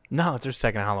 No, it's her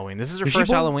second Halloween. This is her Is she first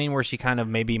born- Halloween where she kind of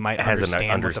maybe might Has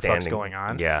understand an what the fuck's going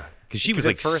on. Yeah. Because she was at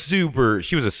like first-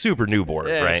 she was a super newborn,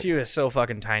 Yeah, right? she was so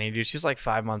fucking tiny, dude. She was like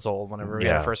 5 months old whenever we had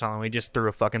Yeah. her first Halloween. We just threw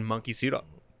a fucking monkey suit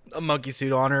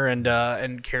on her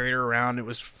and carried her around. It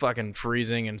was fucking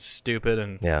freezing and stupid.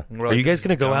 And Yeah. we're Are like, you this guys is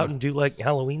going to go dumb. out and do like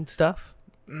Halloween stuff?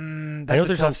 That's a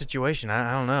there's tough a- situation.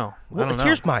 I don't know. Well, I don't know.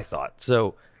 here's my thought.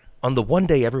 So, on the one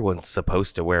day everyone's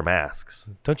supposed to wear masks,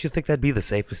 don't you think that'd be the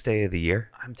safest day of the year?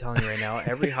 I'm telling you right now,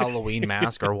 every Halloween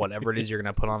mask or whatever it is you're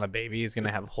going to put on a baby is going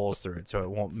to have holes through it, so it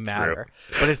won't matter.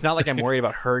 But it's not like I'm worried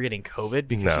about her getting COVID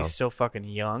because No. she's so fucking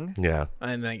young. Yeah.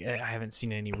 And like, I haven't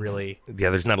seen any really. Yeah,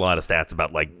 there's not a lot of stats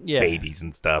about like Yeah. babies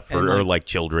and stuff And, or like- like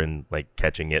children like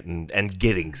catching it and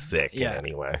getting sick Yeah. in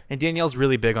any way. And Danielle's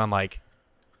really big on like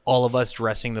all of us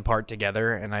dressing the part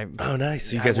together. And I. Oh, nice.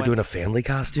 So you I guys are went- doing a family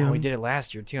costume? Oh, we did it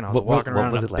last year too, and I was What- walking what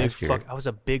around was in a it big last year? I was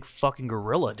a big fucking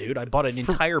gorilla, dude. I bought an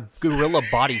entire gorilla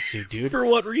bodysuit, dude. For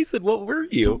what reason? What were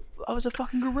you? I was a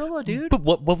fucking gorilla, dude. But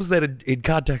what was that in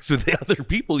context with the other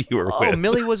people you were Oh, with?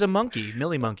 Millie was a monkey.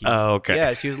 Millie monkey. Oh, okay.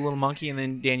 Yeah, she was a little monkey, and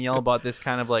then Danielle bought this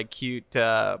kind of like cute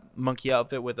monkey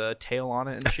outfit with a tail on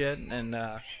it and shit,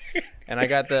 and I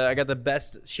got the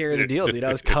best share of the deal, dude.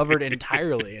 I was covered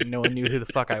entirely, and no one knew who the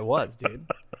fuck I was, dude.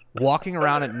 Walking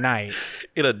around at night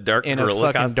In a dark in a gorilla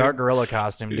fucking costume? dark gorilla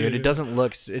costume, dude. It doesn't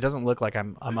look like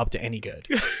I'm up to any good.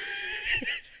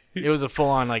 It was a full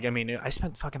on like, I mean, I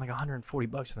spent fucking like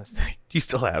 $140 on this thing. Do you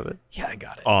still have it? Yeah, I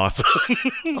got it. Awesome.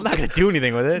 I'm not gonna do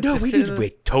anything with it. It's No, just we sitting need in to the-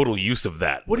 make total use of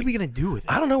that. What are we gonna do with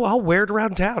it? I don't know. I'll wear it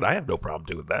around town. I have no problem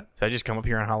doing that. So I just come up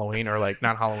here on Halloween, or like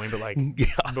not Halloween, but like Yeah.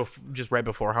 just right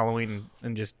before Halloween,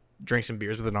 and just drink some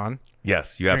beers with it on,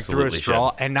 Yes, you drink absolutely through a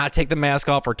straw, should. and not take the mask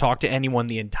off or talk to anyone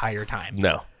the entire time.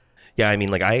 No. Yeah, I mean,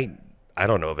 like I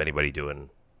don't know of anybody doing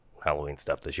Halloween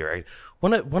stuff this year.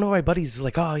 One of my buddies is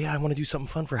like, "Oh yeah, I want to do something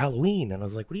fun for Halloween," and I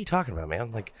was like, "What are you talking about,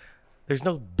 man? Like, there's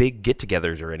no big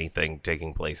get-togethers or anything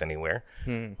taking place anywhere.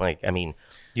 Like, I mean,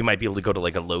 you might be able to go to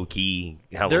like a low-key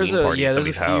Halloween There's party at there's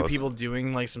a somebody's few house. people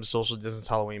doing like some social distance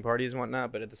Halloween parties and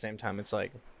whatnot, but at the same time, it's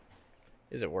like,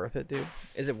 is it worth it, dude?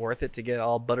 Is it worth it to get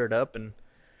all buttered up and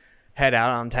head out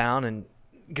on town and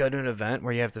go to an event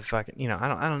where you have to fucking,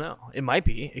 I don't know. It might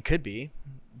be, it could be.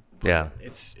 Yeah,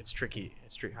 It's tricky.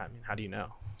 It's tricky. I mean, how do you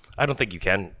know? I don't think you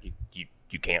can.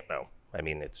 You can't know. I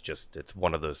mean, it's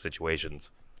one of those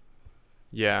situations.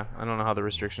 Yeah, I don't know how the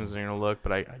restrictions are going to look,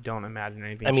 but I don't imagine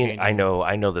anything. I mean, changing.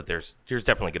 I know that there's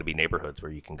definitely going to be neighborhoods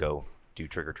where you can go do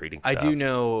trick or treating. I do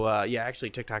know.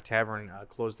 Actually, TikTok Tavern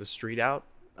closed the street out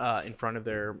in front of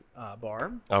their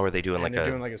bar. Oh, are they doing And like they're a?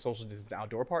 doing like a social distance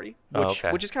outdoor party, Oh, which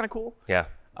okay. which is kind of cool. Yeah.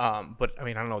 But I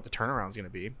mean, I don't know what the turnaround's going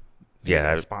to be. Yeah.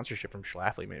 Maybe a sponsorship from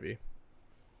Schlafly, maybe.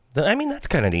 I mean, that's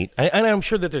kind of neat. And I'm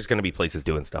sure that there's going to be places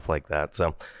doing stuff like that.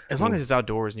 So As long as it's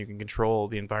outdoors and you can control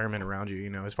the environment around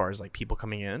you, as far as like people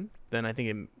coming in, then I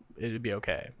think it'd be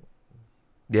okay.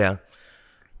 yeah,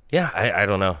 I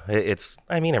don't know.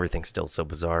 I mean, everything's still so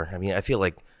bizarre. I mean, I feel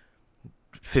like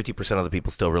 50% of the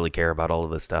people still really care about all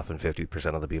of this stuff, and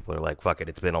 50% of the people are like, "Fuck it,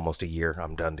 it's been almost a year.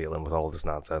 I'm done dealing with all of this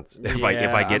nonsense. If I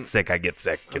Yeah, get sick, I get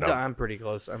sick." You know. I'm pretty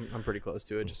close. I'm pretty close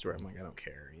to it. Just where I'm like, I don't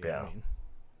care. You know what I mean?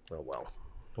 Oh well.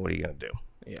 What are you gonna do?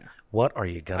 Yeah. What are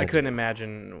you gonna? I couldn't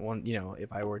imagine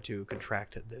if I were to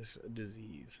contract this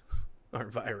disease or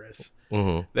virus,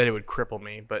 that it would cripple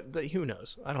me. But who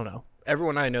knows? I don't know.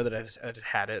 Everyone I know that has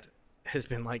had it has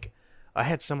been like, I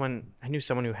knew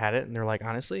someone who had it, and they're like,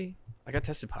 honestly, I got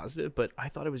tested positive, but I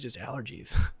thought it was just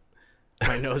allergies.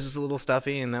 My nose was a little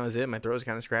stuffy, and that was it. My throat was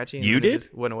kind of scratchy. And You then it did?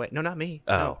 just went away. No, not me.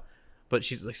 Oh. No. But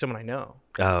she's like someone I know.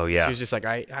 Oh yeah. She was just like,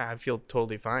 I feel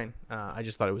totally fine. I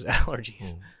just thought it was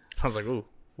allergies. I was like, ooh,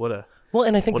 what a Well,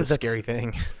 and I think what a that's scary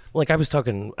thing. Like I've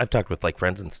talked with like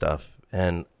friends and stuff,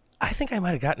 and I think I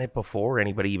might have gotten it before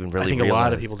anybody even really I think realized, a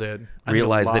lot of people did. I think a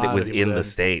realized that it lot was of people in the did.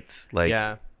 States. Like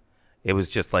Yeah. it was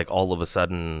just like all of a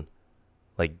sudden,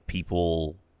 like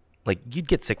people, like you'd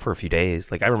get sick for a few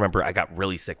days. Like I remember I got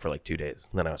really sick for like 2 days,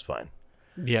 and then I was fine.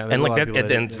 Yeah. there's And a like lot that, of people and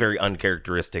then it's very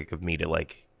uncharacteristic of me to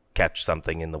like catch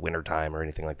something in the wintertime or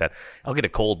anything like that. I'll get a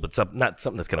cold, but not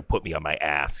something that's going to put me on my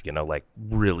ass, like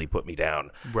really put me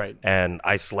down. Right. And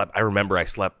I remember I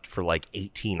slept for like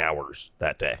 18 hours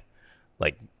that day.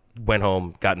 Like went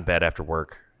home, got in bed after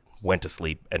work, went to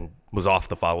sleep, and was off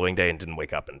the following day and didn't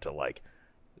wake up until like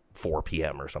 4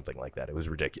 p.m. or something like that. It was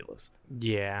ridiculous.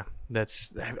 Yeah.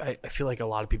 I feel like a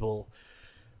lot of people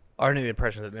are under the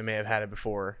impression that they may have had it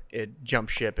before it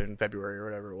jumped ship in February or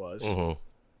whatever it was. Mm-hmm.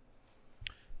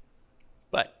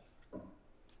 But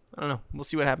I don't know. We'll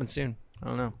see what happens soon. I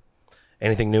don't know.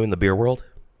 Anything new in the beer world?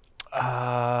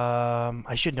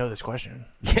 I should know this question.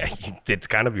 Yeah, it's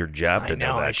kind of your job to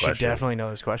know that I should question. definitely know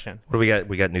this question. What do we got?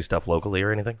 We got new stuff locally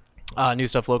or anything? New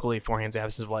stuff locally. Four Hands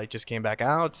Absence of Light just came back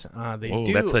out. That's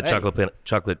the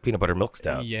chocolate peanut butter milk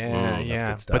stout. Yeah, that's yeah.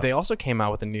 good stuff. But they also came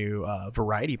out with a new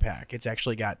variety pack. It's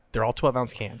actually they're all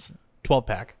 12-ounce cans,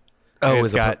 12-pack. Oh, And is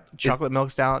it's it got chocolate milk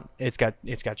stout. It's got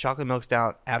chocolate milk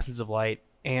stout, Absence of Light,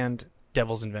 and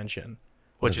Devil's Invention,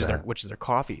 which is their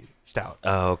coffee stout.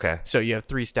 Oh, okay. So you have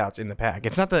 3 stouts in the pack.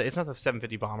 It's not the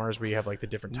 750 bombers where you have like the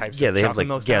different types. Yeah, of they have chocolate like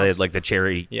milk they stouts. had like the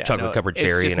cherry, chocolate covered It's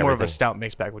cherry, just and more everything. of a stout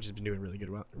mix pack, which has been doing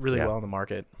really well in the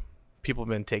market. People have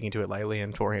been taking to it lightly,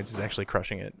 and Four Hands is actually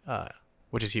crushing it,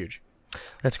 which is huge.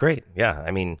 That's great. Yeah,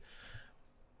 I mean,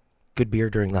 good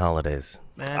beer during the holidays.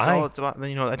 That's all it's about.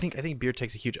 I think beer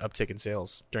takes a huge uptick in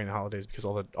sales during the holidays because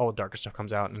all the darker stuff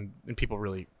comes out, and people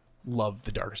really love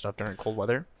the darker stuff during cold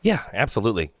weather. Yeah,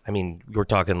 absolutely. I mean, we're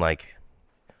talking like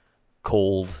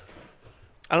cold.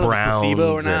 I don't know if it's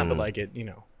placebo or browns not, but and- like it,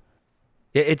 Yeah,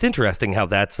 it's interesting how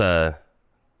that's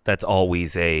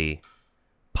always a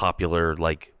popular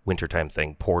like wintertime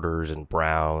thing. Porters and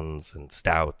browns and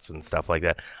stouts and stuff like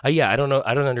that. I don't know.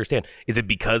 I don't understand. Is it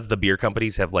because the beer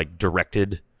companies have like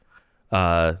directed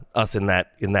us in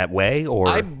that way, or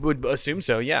I would assume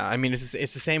so. Yeah, I mean it's the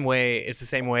same way. It's the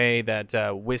same way that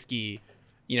whiskey,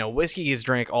 whiskey is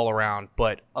drank all around,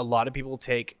 but a lot of people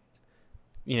take,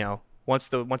 once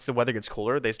the weather gets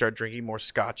cooler, they start drinking more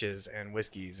scotches and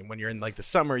whiskeys, and when you're in like the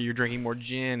summer, you're drinking more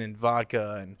gin and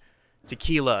vodka and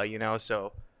tequila.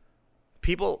 So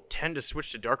people tend to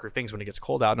switch to darker things when it gets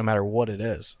cold out, no matter what it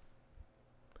is.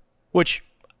 Which,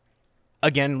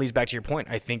 again, leads back to your point.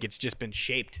 I think it's just been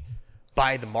shaped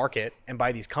by the market and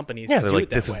by these companies yeah, to they're do like it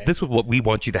that this way. is this is what we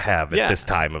want you to have at Yeah. this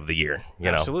time of the year.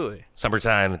 Absolutely.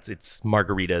 Summertime. It's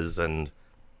margaritas and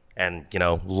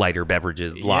lighter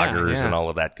beverages, lagers, yeah. and all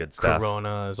of that good stuff.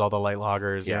 Coronas, all the light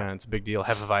lagers. Yeah. Yeah, it's a big deal.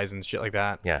 Hefeweizen, shit like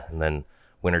that. Yeah, and then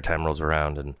wintertime rolls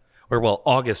around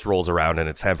August rolls around and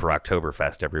it's time for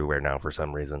Oktoberfest everywhere now for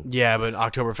some reason. Yeah, but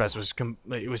Oktoberfest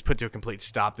was put to a complete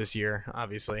stop this year,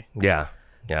 obviously. Yeah.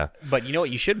 But you know what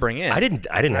you should bring in? I didn't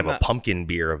have a not- pumpkin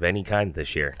beer of any kind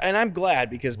this year. And I'm glad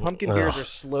because pumpkin beers are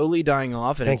slowly dying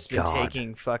off, and Thank it's been God.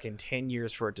 taking fucking 10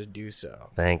 years for it to do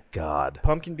so. Thank God.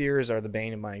 Pumpkin beers are the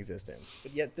bane of my existence.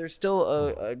 But yet there's still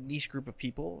a niche group of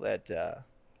people that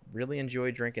really enjoy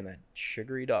drinking that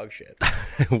sugary dog shit.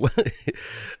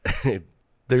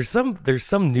 There's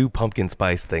some new pumpkin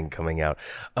spice thing coming out.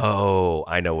 Oh,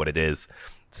 I know what it is.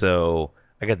 So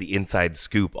I got the inside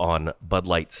scoop on Bud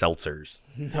Light seltzers.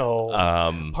 No.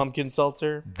 Pumpkin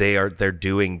seltzer? They're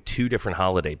doing 2 different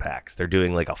holiday packs. They're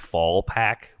doing like a fall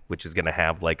pack, which is going to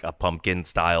have like a pumpkin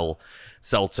style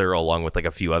seltzer along with like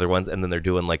a few other ones, and then they're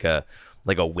doing like a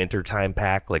wintertime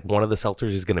pack. Like one of the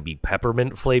seltzers is going to be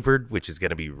peppermint flavored, which is going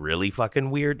to be really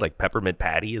fucking weird. Like peppermint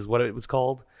patty is what it was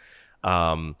called.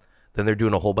 Then they're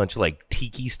doing a whole bunch of like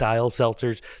tiki style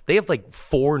seltzers. They have like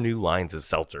 4 new lines of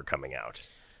seltzer coming out.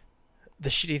 The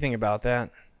shitty thing about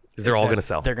that Is they're all that going to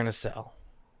sell. They're going to sell.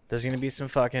 There's going to be some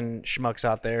fucking schmucks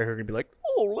out there who are going to be like,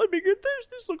 oh, let me get this.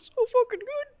 This looks so fucking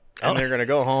good. And they're going to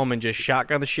go home and just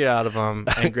shotgun the shit out of them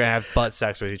and gonna have butt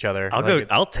sex with each other.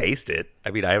 I'll taste it.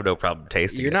 I mean, I have no problem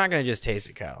tasting it. You're not going to just taste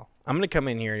it, Kyle. I'm going to come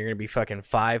in here. You're going to be fucking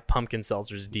 5 pumpkin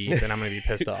seltzers deep, and I'm going to be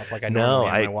pissed off like I normally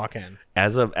am when I walk in.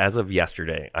 As of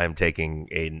yesterday, I'm taking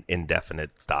an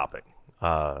indefinite stopping.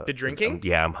 The drinking?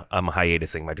 I'm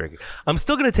hiatusing my drinking. I'm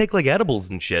still gonna take like edibles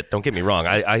and shit. Don't get me wrong.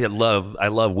 I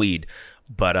love weed,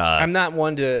 but I'm not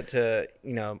one to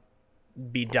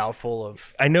be doubtful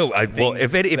of. I know. If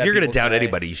you're gonna doubt say.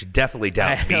 anybody, you should definitely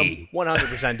doubt me. I'm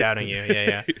 100% doubting you.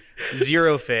 Yeah.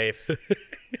 Zero faith.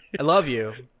 I love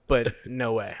you, but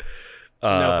no way.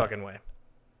 No fucking way.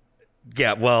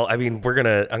 Yeah, well, I mean,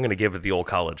 I'm gonna give it the old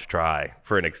college try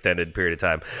for an extended period of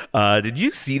time. Did you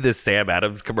see this Sam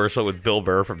Adams commercial with Bill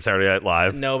Burr from Saturday Night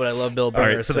Live? No, but I love Bill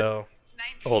Burr, right, so.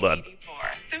 Hold on.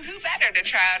 So who better to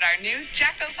try out our new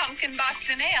Jacko Pumpkin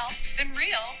Boston Ale than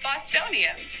real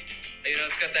Bostonians?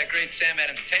 It's got that great Sam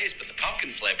Adams taste, but the pumpkin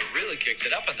flavor really kicks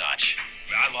it up a notch.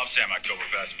 I love Sam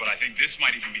Oktoberfest, but I think this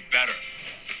might even be better.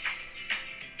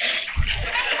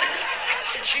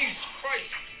 Jesus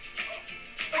Christ.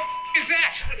 What is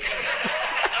that?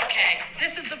 Okay,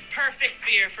 this is the perfect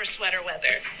beer for sweater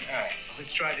weather. All right,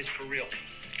 let's try this for real.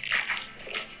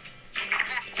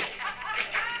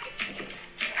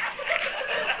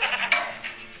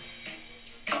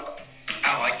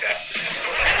 I like that.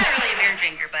 I'm not really a beer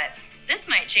drinker, but this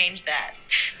might change that.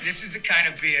 This is the kind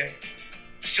of beer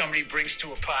somebody brings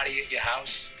to a party at your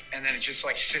house, and then it just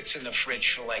like sits in the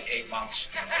fridge for like 8 months.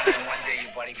 And then one day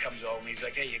your buddy comes over and he's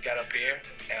like, hey, you got a beer?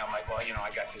 And I'm like, well, I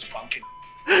got this pumpkin.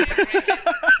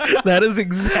 That is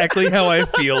exactly how I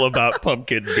feel about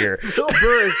pumpkin beer. Bill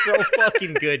Burr is so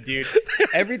fucking good, dude.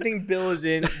 Everything Bill is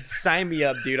in, sign me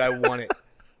up, dude. I want it.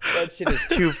 That shit is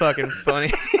too fucking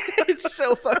funny. It's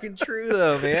so fucking true,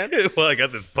 though, man. Well, I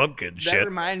got this pumpkin That shit.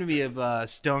 reminded me of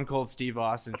Stone Cold Steve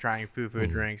Austin trying foo-foo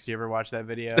drinks. You ever watch that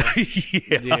video?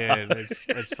 Yeah. Dude,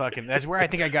 it's fucking. That's where I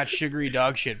think I got sugary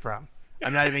dog shit from.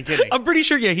 I'm not even kidding. I'm pretty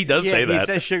sure, he does say that. He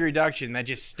says sugary dog shit, and that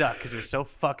just stuck because it was so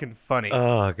fucking funny.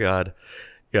 Oh, God.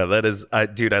 Yeah, that is,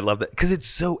 dude, I love that. Because it's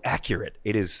so accurate.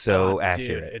 It is so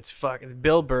accurate. Dude, it's fucking.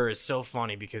 Bill Burr is so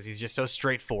funny because he's just so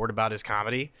straightforward about his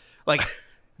comedy. Like,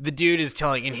 the dude is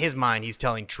telling, in his mind, he's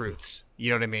telling truths. You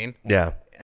know what I mean? Yeah.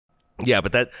 Yeah,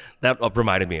 but that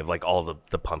reminded me of, like, all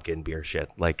the pumpkin beer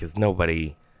shit. Like, because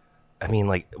nobody, I mean,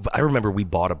 like, I remember we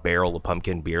bought a barrel of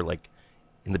pumpkin beer, like,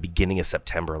 in the beginning of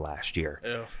September last year.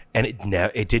 Ew. And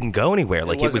it didn't go anywhere.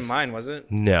 Like, it wasn't mine, was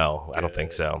it? No, I don't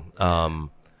think so.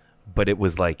 But it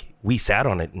was like, we sat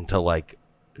on it until like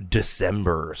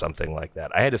December or something like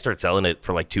that. I had to start selling it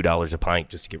for like $2 a pint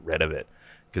just to get rid of it.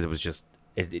 Because it was just,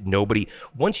 nobody,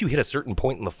 once you hit a certain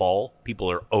point in the fall, people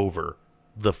are over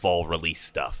the fall release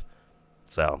stuff.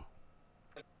 So,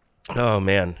 oh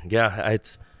man. Yeah,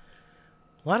 it's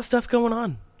a lot of stuff going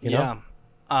on. You know?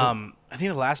 I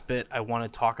think the last bit I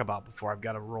want to talk about before I've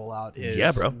got to roll out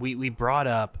is bro. We brought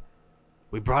up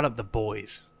The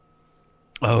Boys.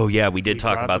 Oh yeah, we did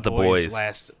talk about The Boys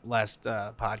last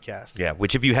podcast. Yeah,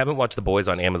 which if you haven't watched The Boys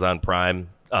on Amazon Prime,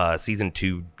 season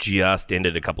 2 just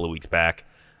ended a couple of weeks back,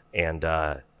 and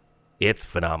it's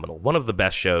phenomenal. One of the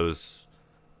best shows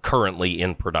currently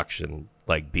in production,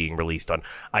 like being released on,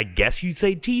 I guess you'd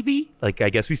say TV. Like,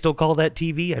 I guess we still call that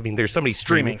TV. I mean, there's somebody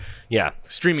streaming. Yeah,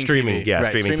 streaming TV. Yeah,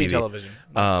 right, streaming TV. television.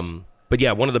 But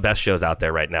yeah, one of the best shows out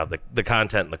there right now. The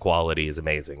content and the quality is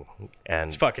amazing, and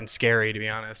it's fucking scary, to be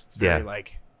honest. It's very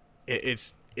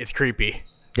it's creepy.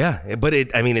 Yeah, but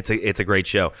it's a great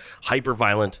show. Hyper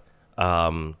violent,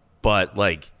 but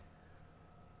like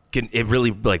it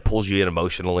really like pulls you in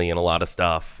emotionally and a lot of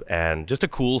stuff, and just a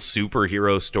cool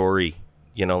superhero story.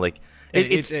 Like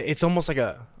it's almost like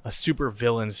a super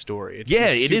villain story. It's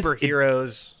it is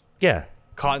superheroes. Yeah,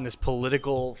 caught in this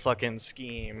political fucking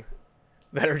scheme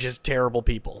that are just terrible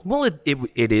people. Well,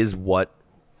 it is what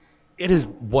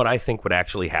I think would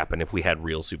actually happen if we had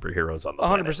real superheroes on the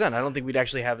 100%. I don't think we'd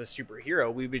actually have a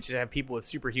superhero. We would just have people with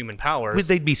superhuman powers.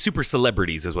 They'd be super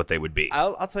celebrities is what they would be.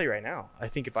 I'll tell you right now. I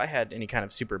think if I had any kind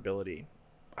of super ability,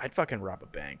 I'd fucking rob a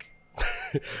bank.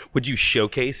 Would you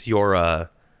showcase your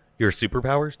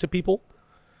superpowers to people?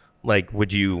 Like,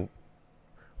 would you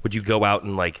go out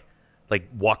and like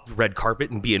walk the red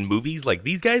carpet and be in movies like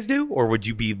these guys do, or would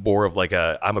you be more of like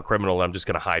I'm a criminal and I'm just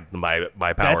going to hide my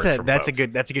powers? That's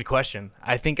a good question.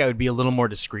 I think I would be a little more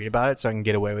discreet about it so I can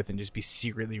get away with it and just be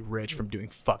secretly rich from doing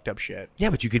fucked up shit. Yeah,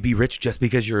 but you could be rich just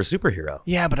because you're a superhero.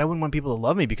 Yeah, but I wouldn't want people to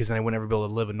love me because then I would never be able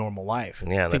to live a normal life.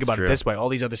 Yeah, think about true. it this way: all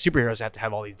these other superheroes have to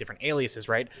have all these different aliases,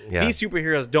 right? Yeah. These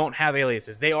superheroes don't have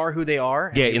aliases; they are who they are.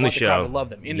 And in the show, crowd to love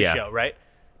them in the show, right?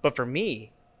 But for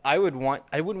me, I wouldn't want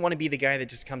to be the guy that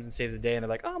just comes and saves the day and they're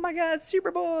like, oh my God,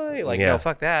 Superboy. Like, no,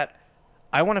 fuck that.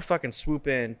 I want to fucking swoop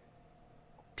in,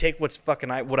 take what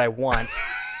I want,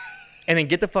 and then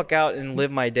get the fuck out and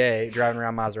live my day driving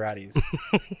around Maseratis.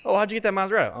 Oh, how'd you get that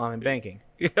Maserati? Oh, I'm in banking.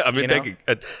 Yeah, I'm in banking.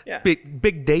 Yeah.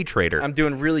 Big day trader. I'm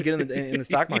doing really good in the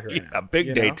stock market right now. A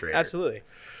big day trader. Absolutely.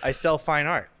 I sell fine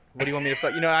art. What do you want me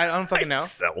to I don't fucking know.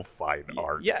 Sell fine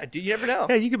art. Yeah, dude, you never know.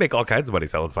 Yeah, you can make all kinds of money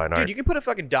selling fine art. Dude, you can put a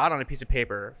fucking dot on a piece of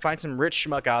paper, find some rich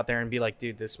schmuck out there and be like,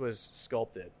 dude, this was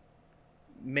sculpted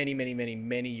many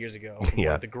years ago. One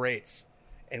of the greats.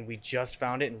 And we just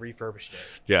found it and refurbished it.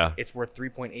 Yeah. It's worth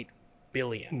 $3.8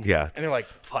 billion. Yeah. And they're like,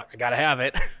 fuck, I gotta have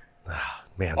it.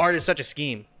 Man. Art is such a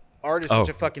scheme. Art is such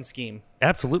a fucking scheme.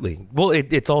 Absolutely. Well,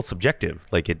 it's all subjective.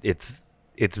 Like it's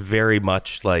very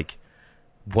much like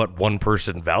what one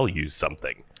person values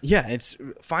something. Yeah, it's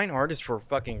fine art is for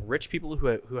fucking rich people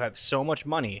who have so much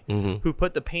money, who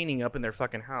put the painting up in their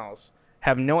fucking house,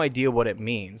 have no idea what it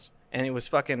means, and it was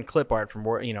fucking clip art from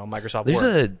Microsoft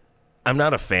Word. I'm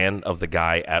not a fan of the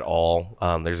guy at all.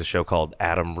 There's a show called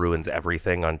Adam Ruins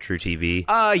Everything on True TV.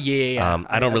 Yeah.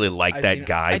 I don't really like that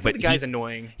guy. I think but the guy's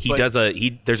annoying. There's a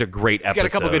great episode. He's got a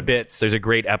couple good bits. There's a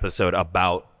great episode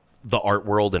about the art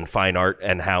world and fine art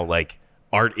and how like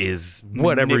art is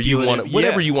whatever you want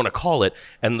to call it,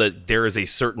 and there is a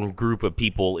certain group of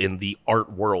people in the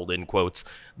art world, in quotes,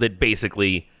 that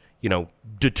basically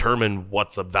determine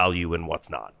what's of value and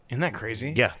what's not. Isn't that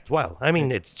crazy? Yeah, it's wild. I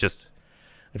mean, it's just.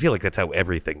 I feel like that's how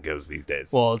everything goes these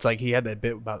days. Well, it's like he had that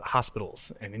bit about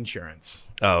hospitals and insurance.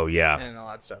 Oh yeah, and all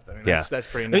that stuff. I mean, that's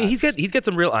pretty nuts. I mean, he's got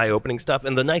some real eye-opening stuff,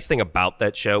 and the nice thing about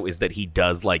that show is that he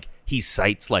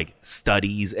cites like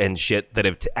studies and shit that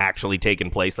have actually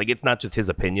taken place. Like it's not just his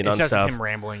opinion on stuff. It's just him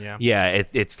rambling. Yeah. Yeah,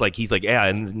 it's like he's like, yeah,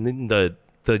 and in the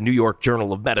New York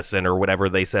Journal of Medicine or whatever,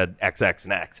 they said X, X,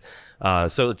 and X.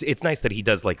 So it's nice that he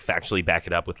does like factually back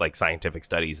it up with like scientific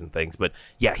studies and things. But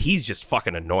yeah, he's just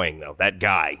fucking annoying though. That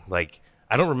guy, like,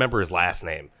 I don't remember his last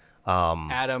name.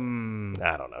 Adam.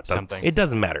 I don't know. Something. It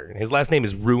doesn't matter. His last name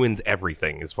is Ruins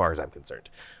Everything, as far as I'm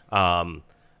concerned.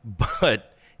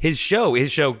 But his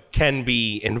show can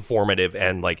be informative,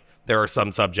 and like there are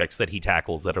some subjects that he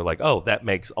tackles that are like, oh, that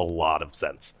makes a lot of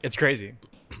sense. It's crazy.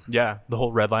 Yeah, the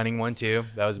whole redlining one too.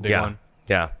 That was a big one.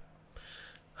 Yeah.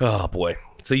 Oh boy.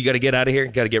 So you got to get out of here.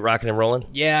 Got to get rocking and rolling.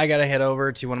 Yeah, I got to head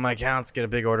over to one of my accounts, get a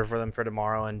big order for them for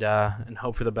tomorrow, and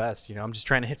hope for the best. I'm just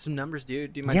trying to hit some numbers,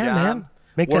 dude. Do my job. Man.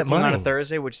 Make that money. Working on a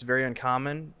Thursday, which is very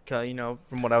uncommon,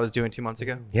 from what I was doing 2 months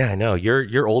ago. Yeah, I know.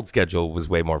 Your old schedule was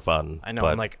way more fun. I know.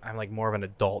 I'm like more of an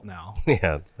adult now.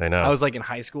 Yeah, I know. I was like in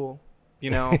high school.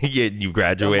 Yeah, you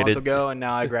graduated a month ago, and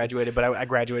now I graduated. But I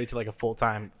graduated to like a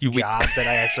full-time job that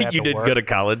I actually have to work. You didn't go to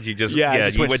college. You just you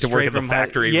went to work at the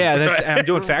factory. I'm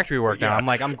doing factory work now.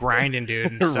 I'm grinding,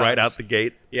 dude. Right out the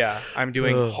gate. Yeah, I'm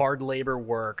doing hard labor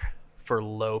work for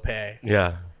low pay.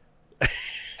 Yeah.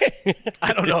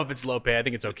 I don't know if it's low pay. I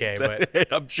think it's okay,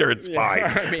 but I'm sure it's fine.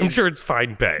 I'm sure it's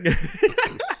fine pay.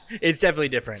 It's definitely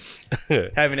different.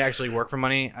 Having to actually work for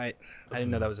money, I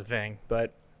didn't know that was a thing,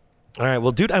 but. All right,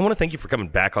 well, dude, I want to thank you for coming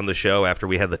back on the show after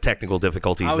we had the technical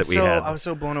difficulties that we had. I was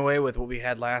so blown away with what we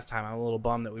had last time. I'm a little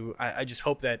bummed that I just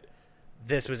hope that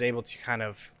this was able to kind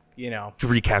of, to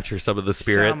recapture some of the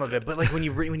spirit. Some of it, but like when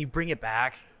you bring it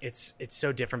back, it's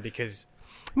so different because.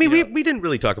 I mean, we didn't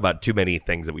really talk about too many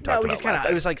things that we talked about. Last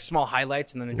time. It was like small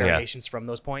highlights and then the variations from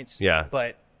those points. Yeah.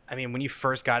 But I mean, when you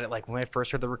first got it, like when I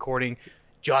first heard the recording,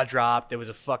 jaw dropped. There was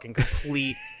a fucking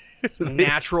complete.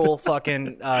 Natural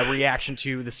fucking reaction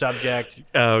to the subject.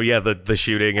 Oh yeah, the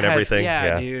shooting and everything.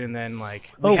 Yeah, dude. And then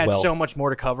like we had so much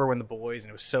more to cover when the boys, and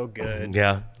it was so good.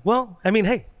 Yeah. Well, I mean,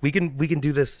 hey, we can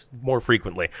do this more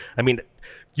frequently. I mean,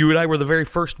 you and I were the very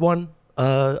first one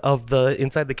of the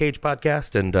Inside the Cage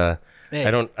podcast, and hey,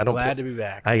 I don't glad to be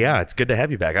back. Yeah, it's good to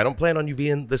have you back. I don't plan on you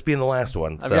being the last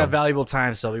one. I've got valuable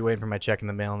time, so I'll be waiting for my check in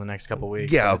the mail in the next couple of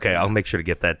weeks. Yeah, okay, I'll make sure to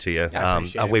get that to you.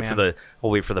 I'll wait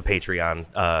for the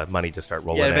Patreon money to start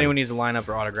rolling. Yeah, if anyone needs to line up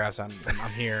for autographs, I'm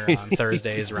here on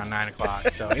Thursdays around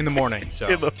 9:00. So in the morning.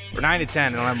 So for 9 to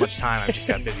 10, I don't have much time. I've just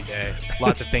got a busy day.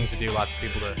 Lots of things to do. Lots of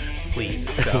people to please.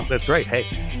 So that's right. Hey,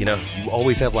 you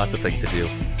always have lots of things to do.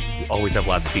 You always have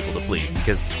lots of people to please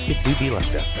because it do be like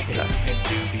that sometimes. It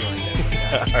do be like that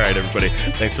sometimes. All right, everybody.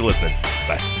 Thanks for listening.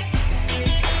 Bye.